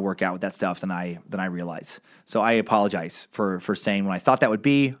always more to work out with that stuff than I realize. So I apologize for saying when I thought that would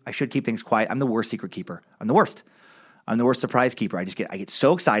be. I should keep things quiet. I'm the worst secret keeper. I'm the worst surprise keeper. I get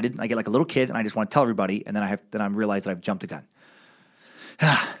so excited. I get like a little kid, and I just want to tell everybody, and then I realize that I've jumped the gun.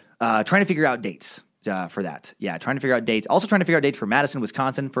 Trying to figure out dates for that. Yeah, trying to figure out dates. Also trying to figure out dates for Madison,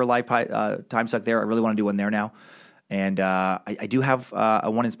 Wisconsin for a live time suck there. I really want to do one there now. And I do have a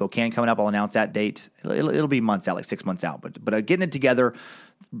one in Spokane coming up. I'll announce that date. It'll be months out, like 6 months out. But getting it together,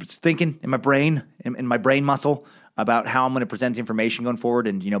 thinking in my brain, in my brain muscle, about how I'm going to present the information going forward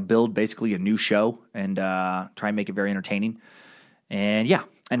and, build basically a new show and try and make it very entertaining. And yeah,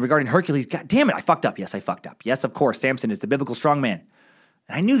 and regarding Hercules, God damn it, I fucked up. Yes, I fucked up. Yes, of course, Samson is the biblical strongman.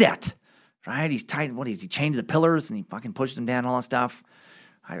 And I knew that, right? He's tied, what is he, chained to the pillars and he fucking pushes them down and all that stuff.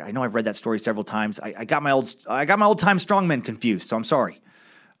 I know I've read that story several times. I got my old time strongmen confused, so I'm sorry.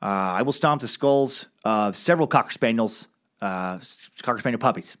 I will stomp the skulls of several Cocker Spaniel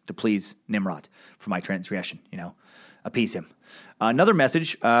puppies to please Nimrod for my transgression, appease him. Another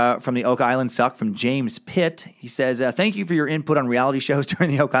message from the Oak Island Suck from James Pitt. He says, thank you for your input on reality shows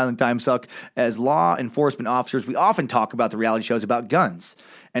during the Oak Island Time Suck. As law enforcement officers, we often talk about the reality shows about guns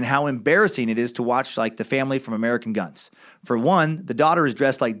and how embarrassing it is to watch like The Family from American Guns. For one, the daughter is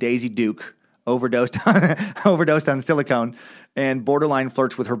dressed like Daisy Duke, overdosed on silicone, and borderline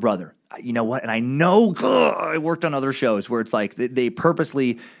flirts with her brother. You know what? And I know I worked on other shows where it's like they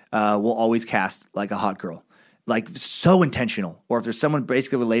purposely will always cast like a hot girl. Like so intentional, or if there's someone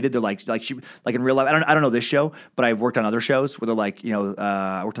basically related, they're like in real life. I don't know this show, but I've worked on other shows where they're like,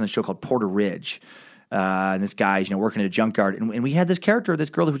 I worked on this show called Porter Ridge, and this guy's working at a junkyard, and we had this character,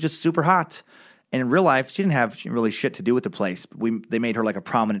 this girl who was just super hot, and in real life she didn't have really shit to do with the place. They made her like a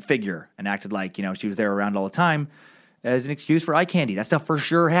prominent figure and acted like she was there around all the time as an excuse for eye candy. That stuff for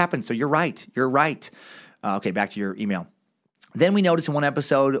sure happens. So you're right. Okay, back to your email. Then we noticed in one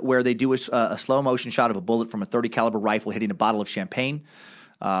episode where they do a slow motion shot of a bullet from a .30 caliber rifle hitting a bottle of champagne.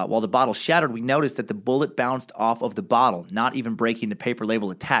 While the bottle shattered, we noticed that the bullet bounced off of the bottle, not even breaking the paper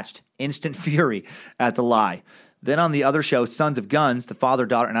label attached. Instant fury at the lie. Then on the other show, Sons of Guns, the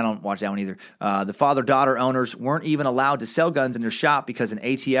father-daughter, and I don't watch that one either, the father-daughter owners weren't even allowed to sell guns in their shop because an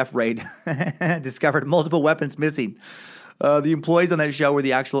ATF raid discovered multiple weapons missing. The employees on that show were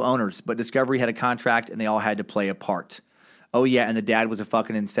the actual owners, but Discovery had a contract and they all had to play a part. Oh yeah, and the dad was a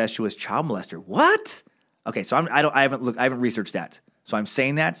fucking incestuous child molester. What? Okay, so I haven't researched that. So I'm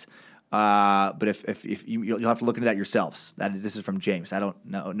saying that, but if you'll have to look into that yourselves. This is from James. I don't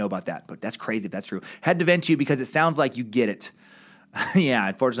know about that, but that's crazy if that's true. Had to vent to you because it sounds like you get it. Yeah,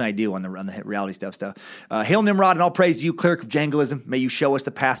 unfortunately I do on the reality stuff. Hail Nimrod and all praise to you, cleric of Janglism. May you show us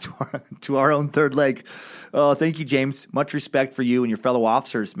the path to our own third leg. Oh, thank you, James. Much respect for you and your fellow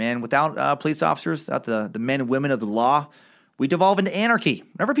officers, man. Without police officers, without the men and women of the law, we devolve into anarchy.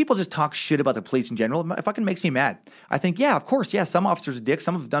 Whenever people just talk shit about the police in general, it fucking makes me mad. I think, yeah, of course, yeah, some officers are dicks,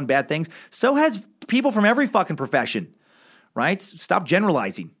 some have done bad things. So has people from every fucking profession, right? Stop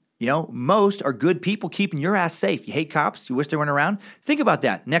generalizing. Most are good people keeping your ass safe. You hate cops? You wish they weren't around? Think about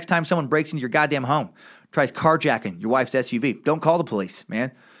that. Next time someone breaks into your goddamn home, tries carjacking your wife's SUV, don't call the police,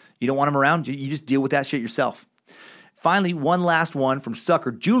 man. You don't want them around? You just deal with that shit yourself. Finally, one last one from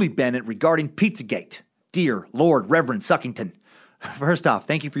sucker Julie Bennett regarding Pizzagate. Dear Lord Reverend Suckington, first off,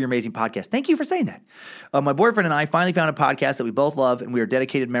 thank you for your amazing podcast. Thank you for saying that. My boyfriend and I finally found a podcast that we both love, and we are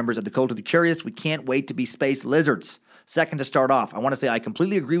dedicated members of the Cult of the Curious. We can't wait to be space lizards. Second, to start off, I want to say I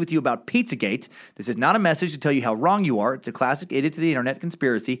completely agree with you about Pizzagate. This is not a message to tell you how wrong you are. It's a classic idiot to the internet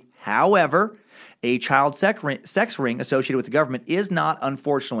conspiracy. However, a child sex ring associated with the government is not,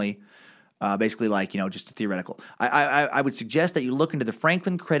 unfortunately, basically like, just theoretical. I would suggest that you look into the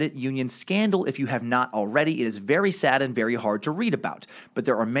Franklin Credit Union scandal if you have not already. It is very sad and very hard to read about. But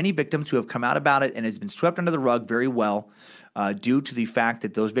there are many victims who have come out about it and it's been swept under the rug very well due to the fact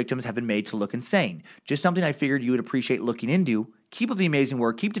that those victims have been made to look insane. Just something I figured you would appreciate looking into. Keep up the amazing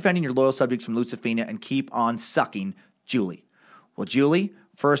work. Keep defending your loyal subjects from Lucifina and keep on sucking, Julie. Well, Julie,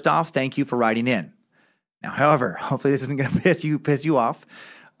 first off, thank you for writing in. Now, however, hopefully this isn't going to piss you off.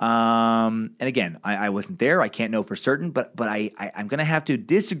 And again, I wasn't there. I can't know for certain, but I'm going to have to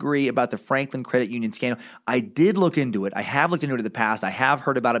disagree about the Franklin Credit Union scandal. I did look into it. I have looked into it in the past. I have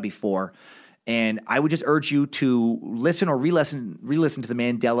heard about it before. And I would just urge you to listen or re-listen to the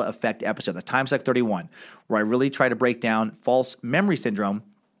Mandela Effect episode, the Time Suck 31, where I really try to break down false memory syndrome.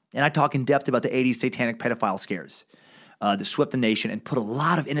 And I talk in depth about the 80s satanic pedophile scares that swept the nation and put a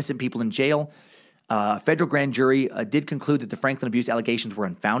lot of innocent people in jail. A federal grand jury did conclude that the Franklin abuse allegations were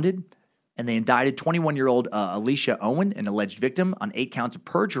unfounded, and they indicted 21-year-old Alicia Owen, an alleged victim, on 8 counts of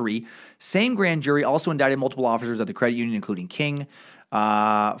perjury. Same grand jury also indicted multiple officers of the credit union, including King,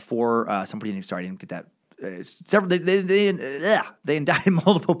 for somebody. Sorry, I didn't get that. They indicted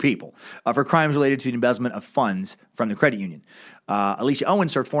multiple people for crimes related to the embezzlement of funds from the credit union. Alicia Owen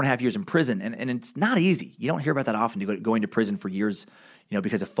served 4.5 years in prison, and it's not easy. You don't hear about that often, going to prison for years,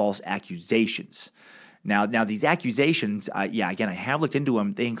 because of false accusations. Now these accusations, again, I have looked into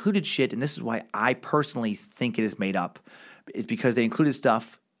them. They included shit, and this is why I personally think it is made up, is because they included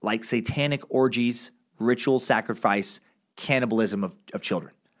stuff like satanic orgies, ritual sacrifice, cannibalism of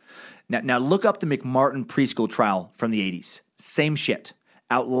children. Now look up the McMartin preschool trial from the 80s. Same shit.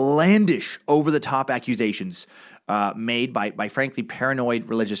 Outlandish, over-the-top accusations made by frankly paranoid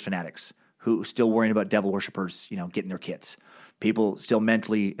religious fanatics who still worrying about devil worshippers, getting their kids. People still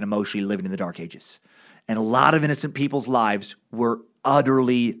mentally and emotionally living in the dark ages. And a lot of innocent people's lives were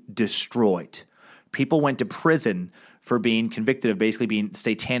utterly destroyed. People went to prison for being convicted of basically being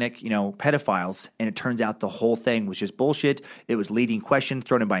satanic, pedophiles, and it turns out the whole thing was just bullshit. It was leading questions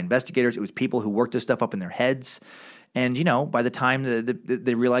thrown in by investigators. It was people who worked this stuff up in their heads. And, by the time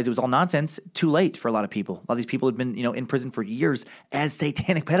they realized it was all nonsense, too late for a lot of people. A lot of these people had been, in prison for years as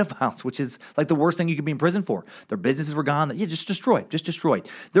satanic pedophiles, which is like the worst thing you could be in prison for. Their businesses were gone. Just destroyed.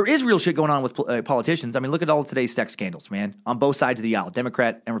 There is real shit going on with politicians. I mean, look at all of today's sex scandals, man, on both sides of the aisle,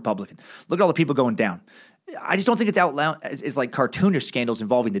 Democrat and Republican. Look at all the people going down. I just don't think it's out loud. It's like cartoonish scandals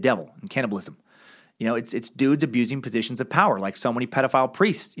involving the devil and cannibalism. It's dudes abusing positions of power, like so many pedophile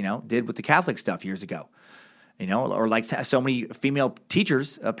priests, did with the Catholic stuff years ago. Or like so many female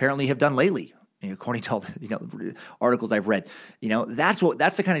teachers apparently have done lately, according to all the, articles I've read. That's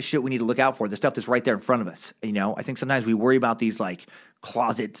the kind of shit we need to look out for, the stuff that's right there in front of us. I think sometimes we worry about these like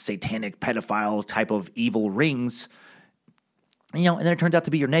closet satanic pedophile type of evil rings, and then it turns out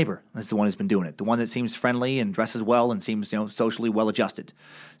to be your neighbor. That's the one who's been doing it. The one that seems friendly and dresses well and seems, socially well adjusted.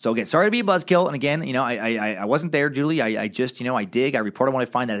 So again, sorry to be a buzzkill. And again, I wasn't there, Julie. I just, I dig. I report on what I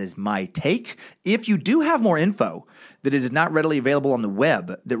find. That is my take. If you do have more info that is not readily available on the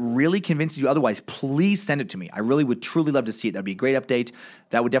web that really convinces you otherwise, please send it to me. I really would truly love to see it. That would be a great update.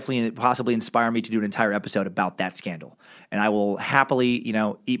 That would definitely possibly inspire me to do an entire episode about that scandal. And I will happily,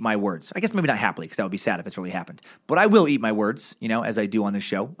 eat my words. I guess maybe not happily, because that would be sad if it's really happened. But I will eat my words, as I do on this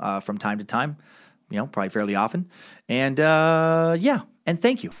show from time to time, probably fairly often. And and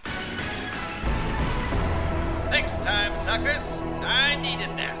thank you. Thanks, time suckers. I needed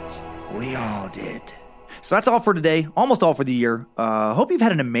that. We all did. So that's all for today, almost all for the year. Hope you've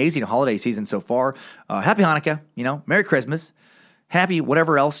had an amazing holiday season so far. Happy Hanukkah, Merry Christmas. Happy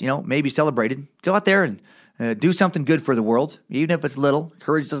whatever else, maybe celebrated. Go out there and do something good for the world, even if it's little.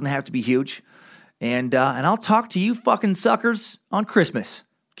 Courage doesn't have to be huge. And I'll talk to you fucking suckers on Christmas.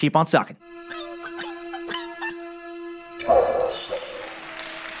 Keep on sucking.